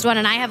personally used one,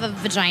 and I have a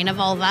vagina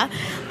vulva.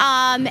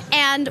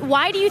 And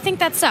why do you think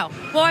that's so?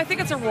 Well, I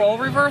think it's a role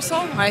reversal.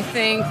 I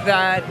think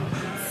that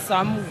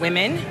some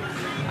women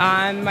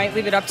might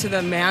leave it up to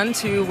the man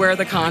to wear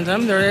the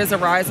condom. There is a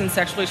rise in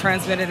sexually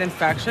transmitted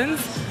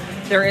infections.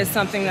 There is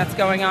something that's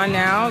going on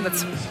now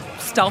that's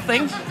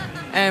stealthing,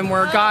 and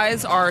where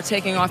guys are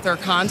taking off their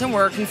condom,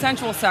 where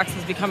consensual sex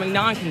is becoming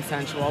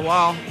non-consensual.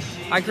 Well,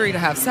 I agree to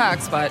have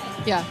sex, but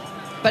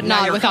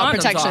not without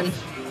protection.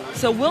 Off.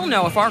 So we'll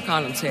know if our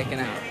condom's taken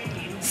out.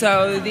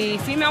 So the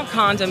female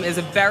condom is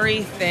a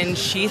very thin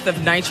sheath of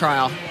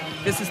nitrile.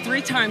 This is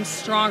 3 times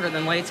stronger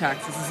than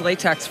latex. This is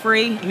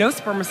latex-free, no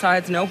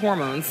spermicides, no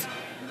hormones,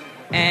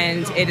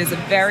 and it is a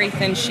very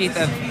thin sheath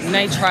of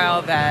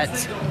nitrile that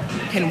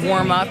can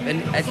warm up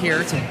and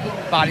adhere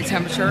to body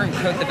temperature and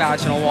coat the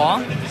vaginal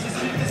wall.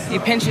 You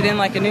pinch it in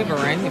like a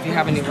NuvaRing. If you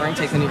have a NuvaRing,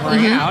 take the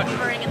NuvaRing out.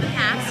 NuvaRing in the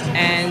past.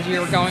 And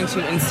you're going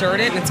to insert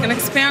it, and it's going to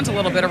expand a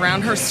little bit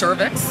around her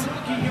cervix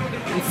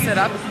and sit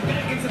up.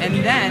 And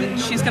then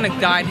she's going to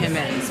guide him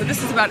in. So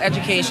this is about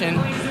education,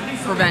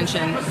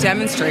 prevention,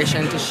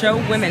 demonstration to show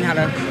women how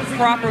to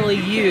properly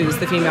use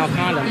the female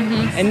condom.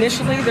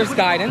 Initially, there's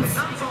guidance.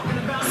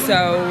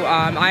 So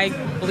I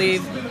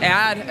believe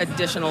add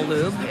additional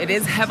lube. It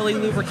is heavily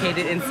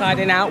lubricated inside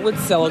and out with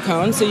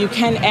silicone, so you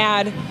can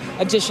add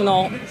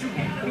additional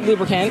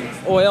lubricant,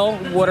 oil,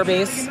 water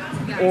base,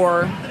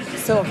 or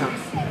silicone.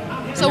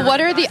 So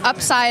what are the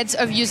upsides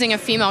of using a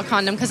female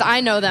condom? Because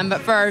I know them, but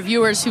for our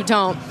viewers who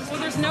don't. Well,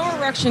 there's no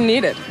erection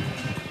needed.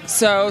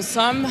 So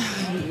some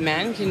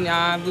men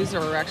can lose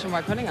their erection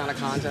by putting on a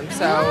condom.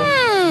 So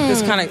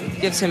this kind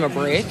of gives him a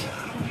break.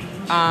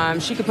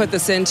 She could put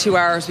this in 2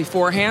 hours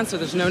beforehand, so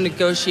there's no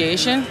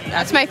negotiation.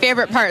 That's my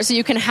favorite part, so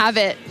you can have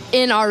it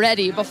in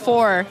already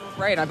before.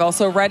 Right, I've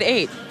also read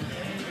 8.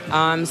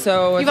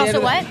 So you've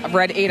also what? I've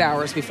read 8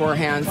 hours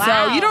beforehand. Wow.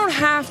 So you don't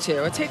have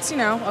to. It takes,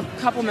 a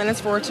couple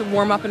minutes for it to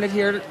warm up and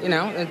adhere,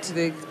 into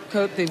the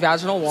coat the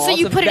vaginal wall. So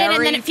you put it in,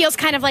 and then it feels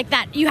kind of like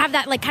that. You have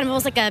that, like, kind of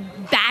almost like a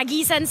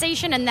baggy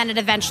sensation, and then it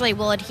eventually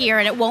will adhere,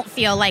 and it won't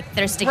feel like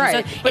they're sticking.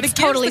 Right, So but it's it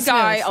totally gives the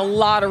guy smooth. a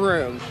lot of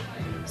room.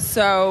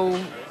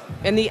 So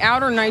in the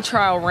outer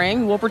nitrile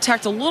ring, will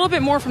protect a little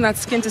bit more from that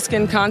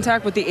skin-to-skin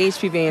contact with the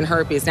HPV and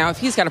herpes. Now, if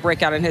he's got a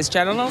breakout in his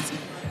genitals,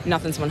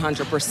 nothing's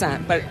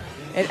 100%, but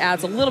it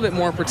adds a little bit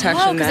more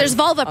protection. Oh, because there's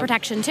vulva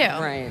protection too.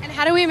 Right. And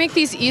how do we make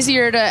these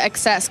easier to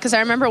access? Because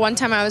I remember one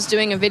time I was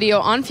doing a video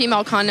on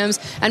female condoms,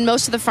 and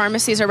most of the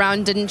pharmacies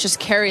around didn't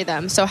just carry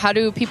them. So how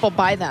do people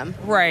buy them?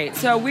 Right.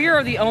 So we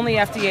are the only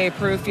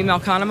FDA-approved female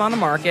condom on the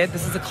market.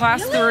 This is a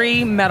Class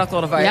 3 medical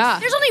device. Yeah.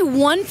 There's only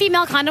one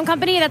female condom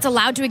company that's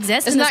allowed to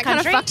exist Isn't in this that kind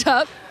of country? fucked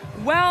up?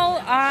 Well,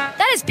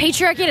 that is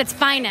patriarchy at its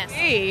finest.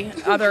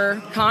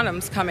 Other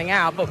condoms coming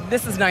out, but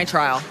this is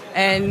nitrile,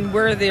 and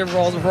we're the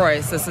Rolls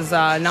Royce. This is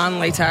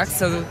non-latex,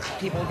 so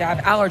people have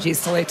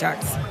allergies to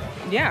latex.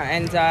 Yeah,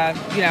 and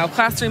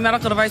Class 3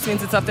 medical device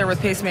means it's up there with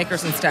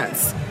pacemakers and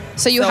stents.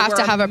 So you have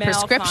to we're have a male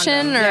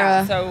prescription, condom. or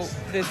yeah. So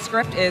the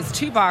script is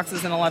 2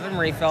 boxes and 11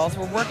 refills.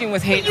 We're working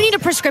with Wait, you need a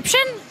prescription?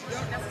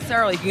 Not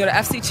necessarily. You can go to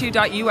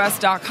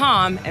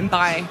fc2.us.com and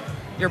buy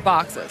your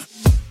boxes.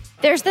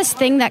 There's this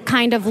thing that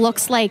kind of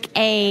looks like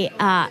a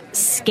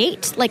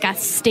skate, like a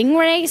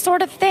stingray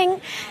sort of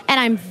thing. And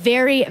I'm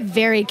very,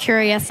 very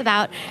curious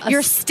about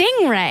your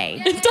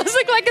stingray. It does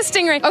look like a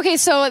stingray. Okay,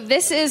 so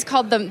this is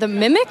called the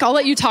Mimic. I'll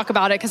let you talk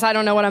about it because I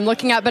don't know what I'm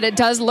looking at, but it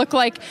does look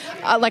like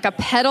a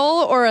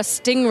petal or a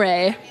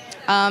stingray.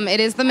 It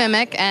is the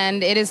Mimic,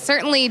 and it is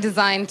certainly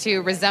designed to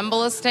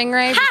resemble a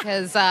stingray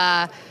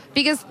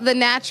because the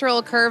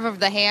natural curve of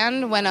the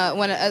hand when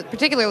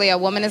particularly a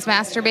woman is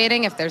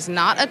masturbating, if there's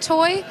not a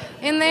toy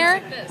in there,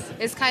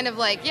 is kind of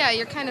like,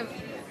 you're kind of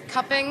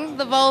cupping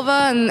the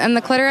vulva and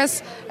the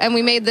clitoris, and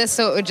we made this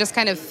so it would just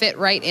kind of fit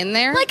right in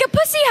there. Like a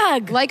pussy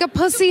hug. Like a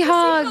pussy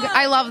hug.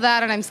 I love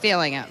that, and I'm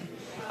stealing it.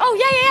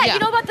 Oh, yeah. You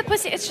know about the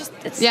pussy?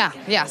 It's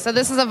Yeah. So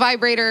this is a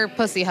vibrator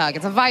pussy hug.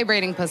 It's a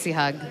vibrating pussy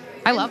hug.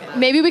 I love it.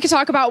 Maybe we could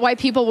talk about why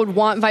people would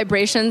want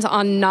vibrations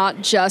on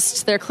not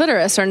just their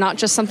clitoris or not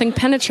just something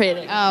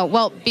penetrating.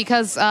 Well,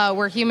 because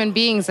we're human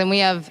beings and we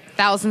have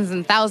thousands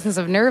and thousands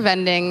of nerve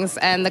endings,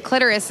 and the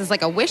clitoris is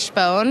like a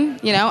wishbone.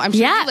 I'm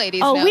sure you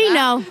ladies know we that,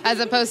 know. as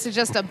opposed to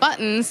just a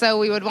button. So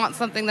we would want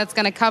something that's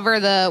going to cover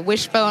the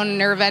wishbone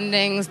nerve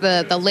endings,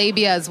 the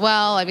labia as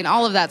well. I mean,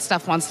 all of that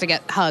stuff wants to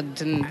get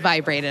hugged and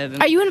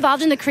vibrated. Are you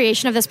involved in the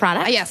creation of this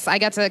product? Yes, I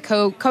got to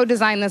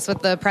co-design this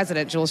with the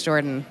president, Jules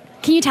Jordan.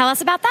 Can you tell us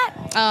about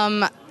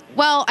that?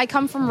 Well, I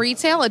come from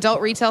retail,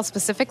 adult retail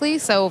specifically.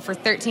 So for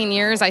 13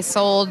 years, I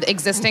sold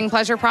existing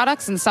pleasure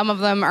products, and some of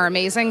them are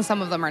amazing,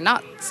 some of them are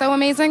not so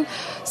amazing.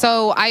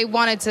 So I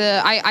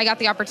got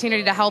the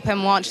opportunity to help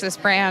him launch this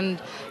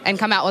brand and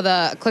come out with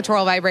a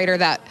clitoral vibrator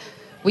that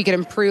we could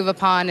improve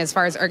upon as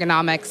far as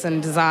ergonomics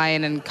and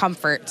design and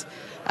comfort.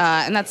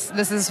 And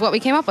this is what we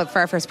came up with for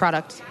our first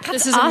product.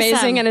 This is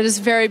amazing, and it is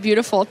very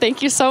beautiful.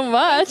 Thank you so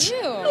much.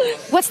 Thank you.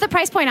 What's the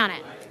price point on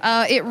it?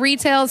 It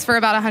retails for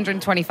about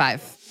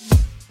 $125.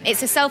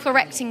 It's a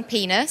self-erecting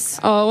penis.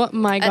 Oh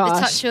my gosh. At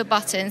the touch of a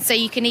button. So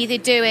you can either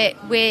do it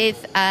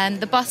with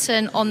the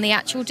button on the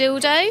actual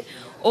dildo,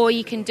 or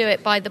you can do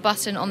it by the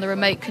button on the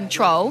remote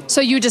control.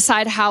 So you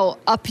decide how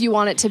up you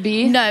want it to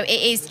be? No, it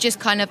is just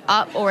kind of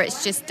up or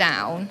it's just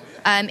down.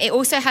 It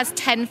also has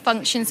 10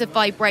 functions of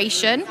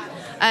vibration.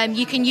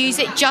 You can use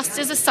it just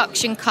as a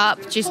suction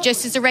cup, just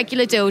as a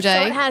regular dildo.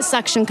 So it has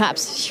suction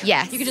cups.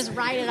 Yes. You can just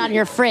ride it on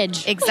your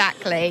fridge.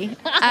 Exactly.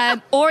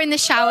 Or in the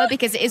shower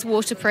because it is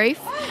waterproof.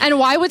 And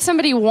why would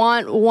somebody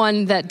want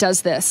one that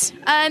does this?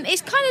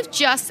 It's kind of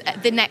just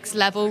at the next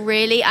level,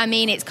 really. I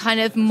mean, it's kind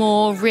of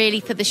more really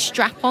for the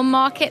strap-on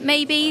market,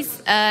 maybe.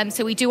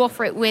 So we do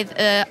offer it with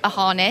a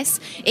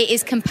harness. It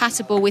is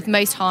compatible with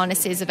most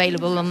harnesses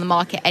available on the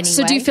market anyway.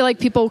 So do you feel like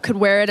people could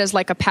wear it as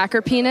like a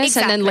packer penis,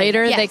 exactly. and then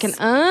later yes. they can...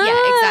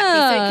 Yeah, exactly.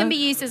 So it can be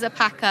used as a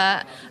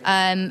packer,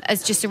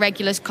 as just a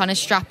regular kind of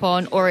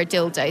strap-on or a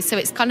dildo. So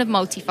it's kind of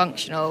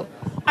multifunctional.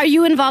 Are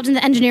you involved in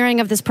the engineering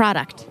of this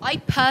product? I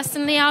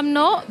personally am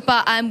not,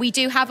 but we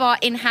do have our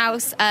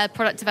in-house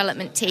product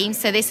development team.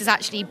 So this has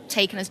actually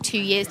taken us 2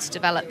 years to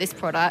develop this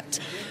product.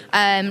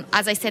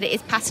 As I said, it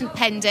is patent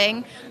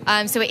pending.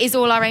 So it is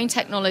all our own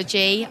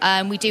technology.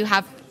 We do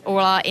have all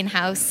our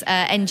in-house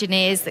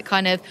engineers that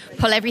kind of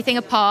pull everything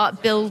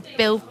apart, build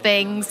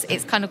things.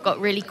 It's kind of got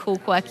really cool,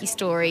 quirky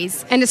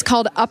stories. And it's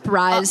called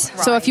Uprise.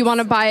 So if you want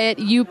to buy it,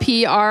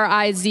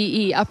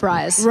 UPRIZE,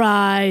 Uprise.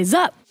 Rise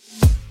up.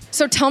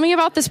 So tell me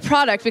about this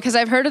product, because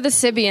I've heard of the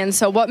Sybian.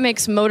 So what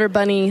makes Motor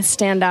Bunny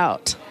stand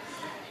out?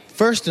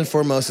 First and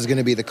foremost is going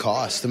to be the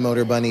cost. The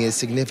Motor Bunny is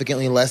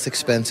significantly less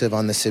expensive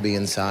on the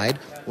Sybian side.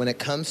 When it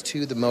comes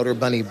to the Motor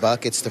Bunny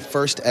Buck, it's the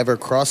first ever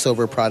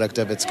crossover product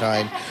of its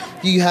kind.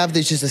 You have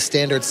this just a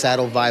standard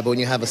saddle vibe, but when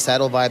you have a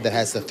saddle vibe that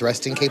has the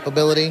thrusting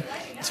capability,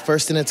 it's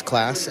first in its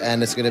class,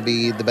 and it's going to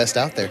be the best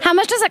out there. How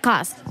much does it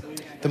cost?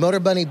 The Motor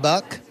Bunny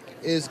Buck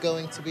is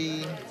going to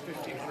be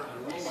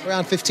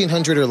around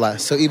 $1,500 or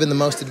less. So even the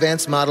most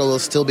advanced model will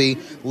still be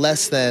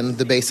less than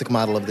the basic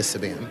model of the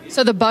Sybian.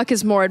 So the Buck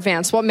is more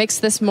advanced. What makes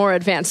this more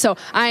advanced? So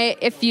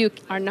if you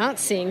are not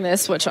seeing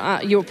this, which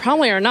you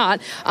probably are not,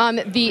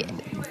 the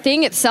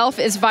thing itself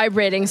is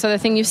vibrating, so the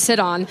thing you sit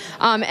on.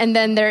 And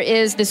then there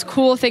is this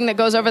cool thing that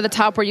goes over the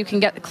top where you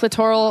can get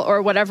clitoral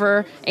or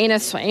whatever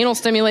anal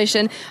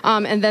stimulation.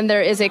 And then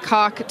there is a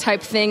cock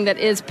type thing that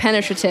is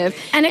penetrative.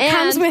 And it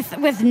comes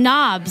with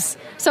knobs.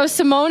 So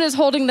Simone is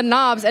holding the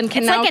knobs and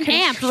can it's now like an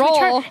amp.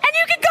 control. And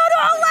you can go to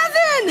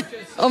 11!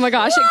 Oh my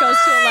gosh, it goes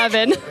to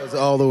 11. It goes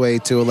all the way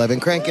to 11.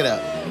 Crank it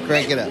up.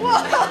 Crank it up.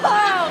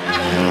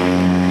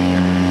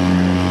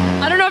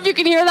 I don't know if you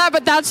can hear that,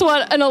 but that's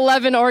what an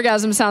 11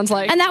 orgasm sounds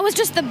like. And that was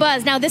just the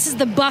buzz. Now this is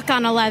the buck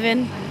on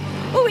 11.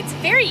 Ooh, it's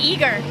very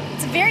eager.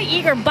 It's very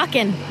eager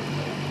bucking.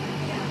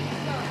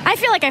 I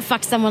feel like I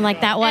fucked someone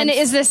like that once. And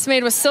is this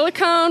made with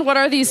silicone? What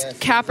are these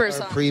cappers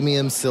on?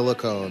 Premium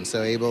silicone,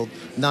 so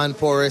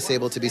non-porous,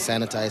 able to be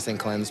sanitized and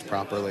cleansed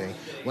properly.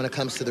 When it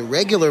comes to the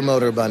regular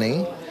Motor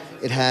Bunny,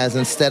 it has,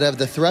 instead of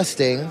the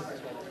thrusting,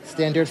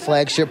 standard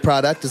flagship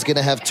product is going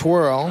to have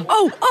twirl.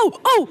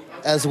 Oh!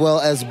 As well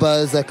as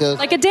buzz that goes...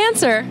 Like a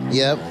dancer.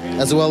 Yep.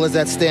 As well as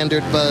that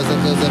standard buzz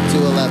that goes up to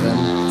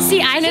 11.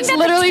 See, I think it's that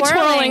literally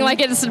twirling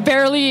like it's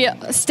barely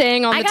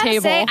staying on the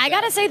table. I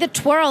gotta say, the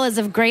twirl is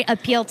of great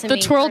appeal to me.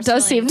 The twirl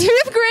does seem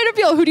to have great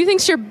appeal. Who do you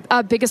think's your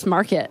biggest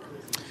market?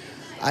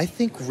 I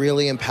think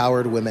really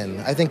empowered women.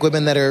 I think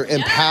women that are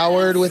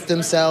empowered with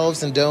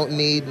themselves and don't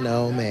need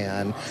no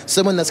man.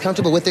 Someone that's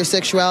comfortable with their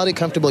sexuality,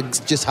 comfortable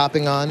just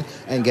hopping on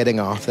and getting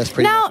off. That's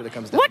pretty much what it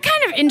comes down to. What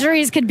kind of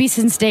injuries could be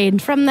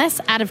sustained from this,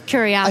 out of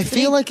curiosity? I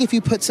feel like if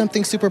you put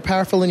something super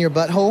powerful in your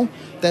butthole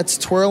that's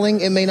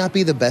twirling, it may not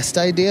be the best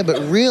idea,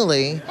 but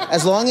really,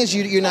 as long as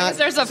you're not...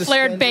 There's a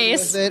flared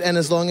base. And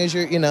as long as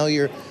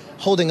you're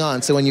holding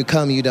on, so when you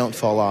come, you don't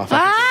fall off.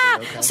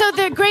 Okay. So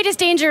the greatest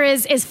danger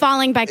is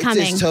falling by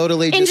coming. It's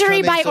totally just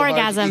injury by so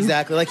orgasm. Hard.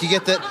 Exactly. Like you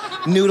get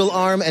that noodle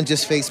arm and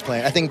just face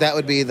plant. I think that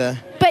would be the...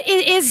 But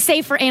it is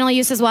safe for anal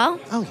use as well?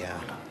 Oh, yeah.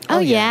 Oh,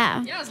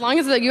 yeah. Yeah, as long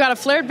as you got a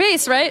flared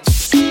base, right?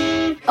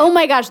 Oh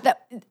my gosh,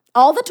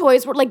 all the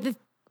toys were like the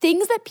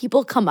things that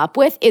people come up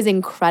with is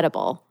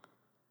incredible.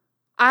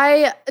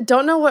 I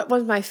don't know what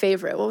was my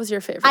favorite. What was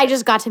your favorite? I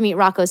just got to meet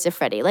Rocco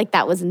Siffredi. Like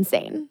that was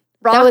insane.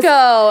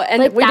 Rocco,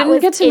 and like, we that didn't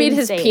was get to meet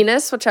his insane.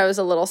 penis, which I was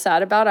a little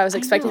sad about. I was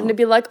expecting him to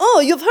be like, "Oh,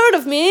 you've heard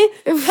of me?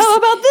 How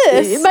about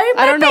this?" My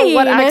I don't know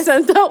what penis.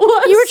 accent that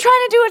was. You were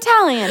trying to do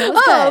Italian. It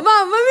was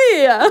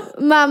Oh,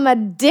 good. Mamma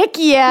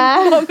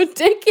Dickia. Mamma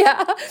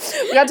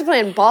Dickia. We got to play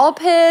in ball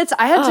pits.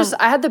 I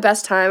had the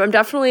best time.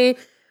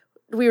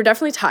 We were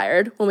definitely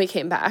tired when we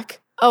came back.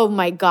 Oh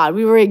my God,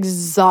 we were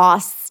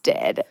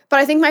exhausted. But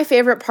I think my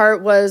favorite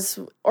part was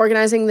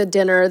organizing the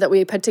dinner that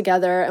we put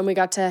together, and we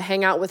got to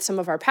hang out with some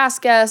of our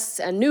past guests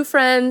and new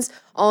friends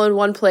all in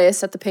one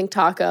place at the Pink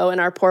Taco, and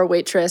our poor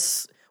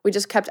waitress, we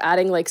just kept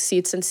adding like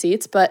seats and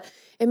seats, but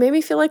it made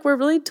me feel like we're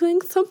really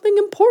doing something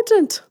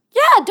important.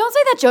 Yeah, don't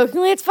say that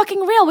jokingly. It's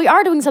fucking real. We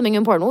are doing something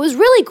important. What was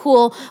really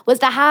cool was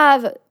to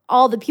have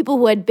all the people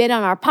who had been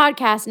on our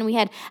podcast, and we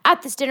had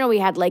at this dinner, we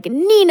had like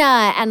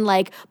Nina and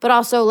but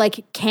also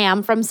like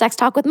Cam from Sex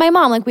Talk with My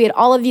Mom. Like we had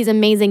all of these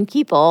amazing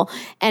people,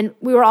 and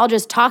we were all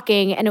just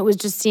talking, and it was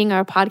just seeing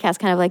our podcast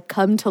kind of like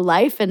come to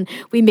life. And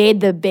we made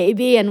the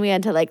baby, and we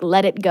had to like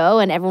let it go,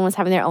 and everyone was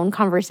having their own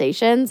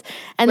conversations.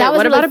 And Wait, that was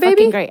what really about a baby?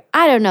 fucking great.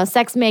 I don't know.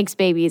 Sex makes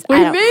babies. We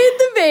made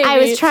the baby. I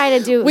was trying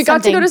to do. We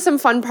got to go to some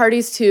fun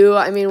parties too.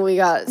 I mean,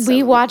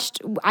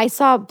 I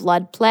saw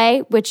Blood Play,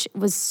 which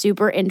was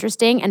super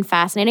interesting and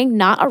fascinating,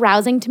 not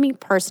arousing to me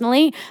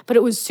personally, but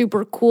it was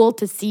super cool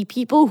to see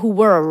people who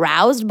were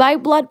aroused by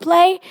Blood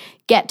Play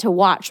get to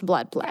watch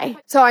Blood Play.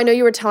 So I know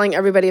you were telling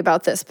everybody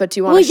about this, but do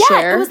you want to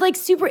share? It was like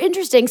super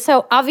interesting.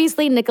 So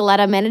obviously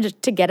Nicoletta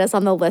managed to get us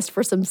on the list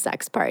for some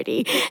sex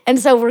party. And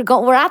so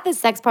we're at this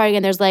sex party,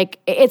 and there's like,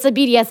 it's a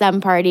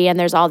BDSM party, and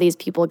there's all these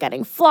people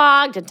getting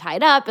flogged and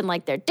tied up, and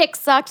like their dick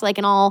sucked like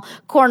in all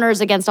corners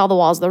against all the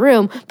walls of the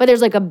room. But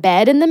there's like a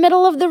bed in the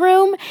middle of the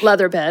room.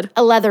 Leather bed.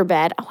 A leather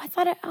bed. Oh, I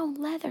thought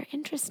leather.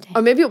 Interesting.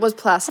 Or maybe it was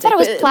plastic. I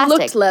thought it was plastic.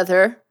 It looked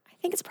leather.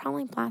 I think it's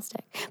probably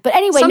plastic. But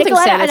anyway, Something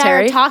Nicoletta and I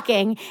sanitary. are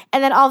talking,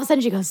 and then all of a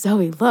sudden she goes,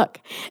 "Zoe, look."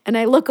 And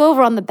I look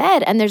over on the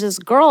bed, and there's this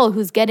girl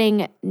who's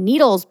getting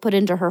needles put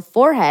into her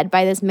forehead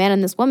by this man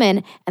and this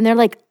woman, and they're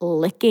like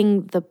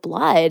licking the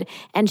blood,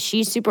 and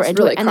she's super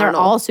into really it, and they're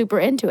carnal. all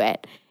super into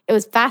it. It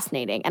was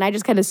fascinating. And I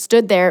just kind of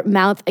stood there,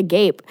 mouth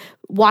agape,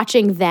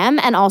 watching them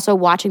and also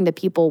watching the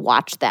people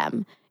watch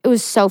them. It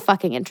was so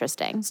fucking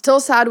interesting. Still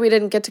sad we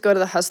didn't get to go to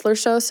the Hustler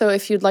show. So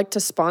if you'd like to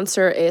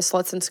sponsor a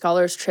Sluts and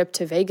Scholars trip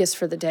to Vegas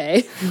for the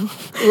day,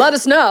 let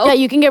us know. Yeah,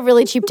 you can get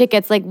really cheap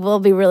tickets. Like, we'll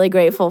be really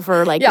grateful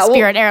for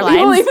Spirit Airlines.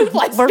 We'll even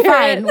fly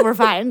Spirit. We're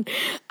fine.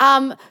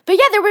 But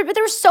yeah, there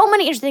were so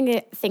many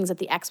interesting things at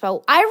the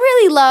expo. I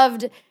really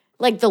loved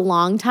like the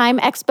longtime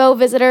expo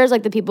visitors,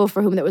 like the people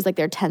for whom that was like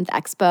their 10th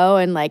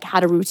expo and like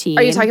had a routine.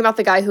 Are you talking about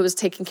the guy who was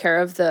taking care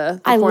of the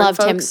I porn loved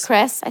folks? him.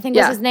 Chris, I think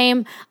was his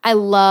name. I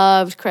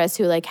loved Chris,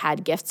 who like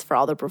had gifts for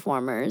all the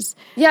performers.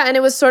 Yeah, and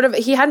it was sort of,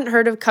 he hadn't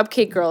heard of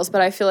Cupcake Girls,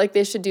 but I feel like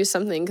they should do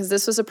something, because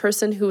this was a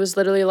person who was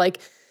literally like,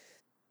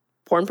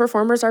 porn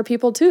performers are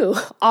people too,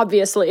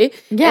 obviously.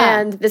 Yeah.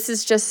 And this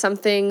is just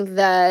something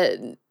that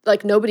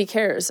like nobody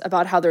cares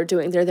about how they're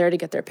doing. They're there to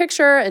get their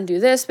picture and do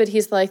this, but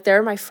he's like,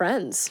 they're my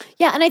friends.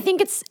 Yeah, and I think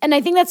that's I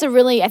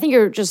think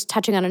you're just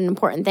touching on an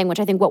important thing,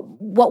 which I think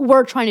what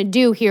we're trying to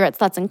do here at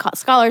Sluts and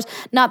Scholars,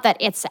 not that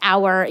it's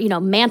our,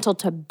 mantle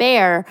to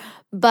bear,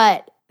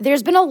 but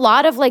there's been a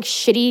lot of like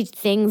shitty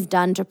things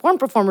done to porn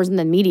performers in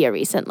the media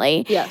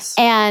recently. Yes.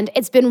 And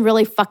it's been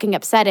really fucking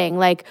upsetting.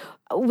 Like,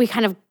 we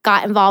kind of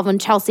got involved when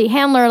Chelsea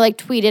Handler like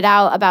tweeted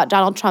out about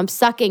Donald Trump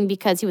sucking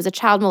because he was a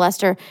child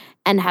molester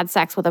and had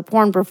sex with a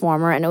porn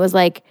performer. And it was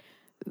like,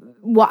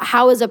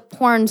 how is a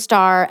porn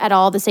star at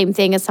all the same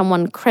thing as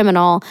someone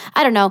criminal?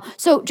 I don't know.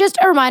 So just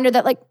a reminder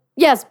that like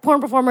yes,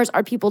 porn performers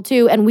are people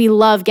too, and we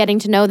love getting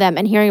to know them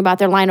and hearing about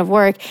their line of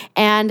work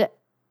and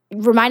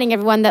reminding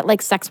everyone that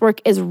like sex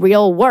work is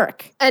real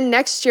work. And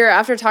next year,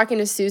 after talking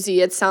to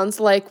Susie, it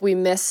sounds like we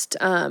missed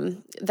the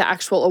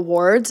actual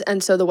awards.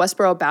 And so the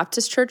Westboro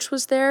Baptist Church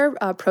was there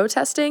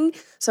protesting.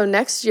 So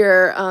next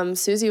year,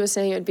 Susie was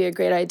saying it would be a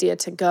great idea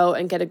to go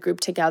and get a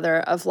group together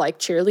of like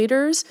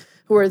cheerleaders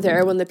who are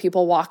there when the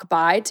people walk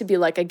by to be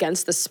like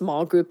against the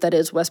small group that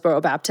is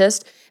Westboro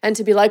Baptist and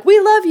to be like, we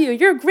love you,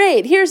 you're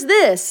great, here's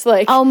this.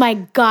 Like, oh my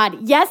God,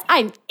 yes,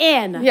 I'm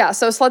in. Yeah,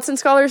 so Sluts and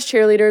Scholars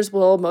cheerleaders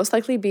will most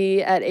likely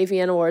be at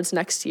AVN Awards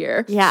next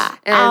year. Yeah.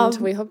 And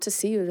we hope to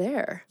see you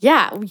there.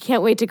 Yeah, we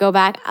can't wait to go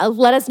back.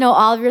 Let us know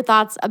all of your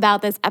thoughts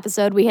about this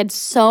episode. We had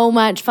so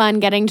much fun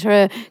getting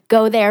to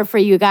go there for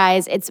you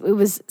guys. It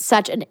was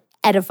such an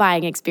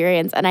edifying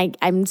experience, and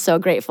I'm so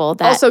grateful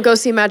that... Also, go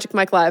see Magic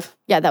Mike live.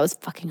 Yeah, that was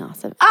fucking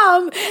awesome.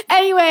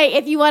 Anyway,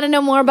 if you want to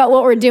know more about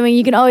what we're doing,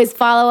 you can always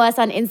follow us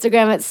on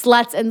Instagram at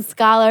Sluts and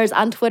Scholars,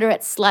 on Twitter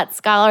at Slut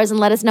Scholars, and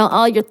let us know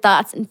all your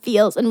thoughts and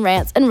feels and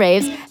rants and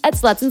raves at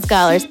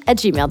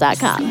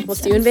slutandscholars@gmail.com. We'll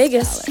see you in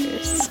Vegas.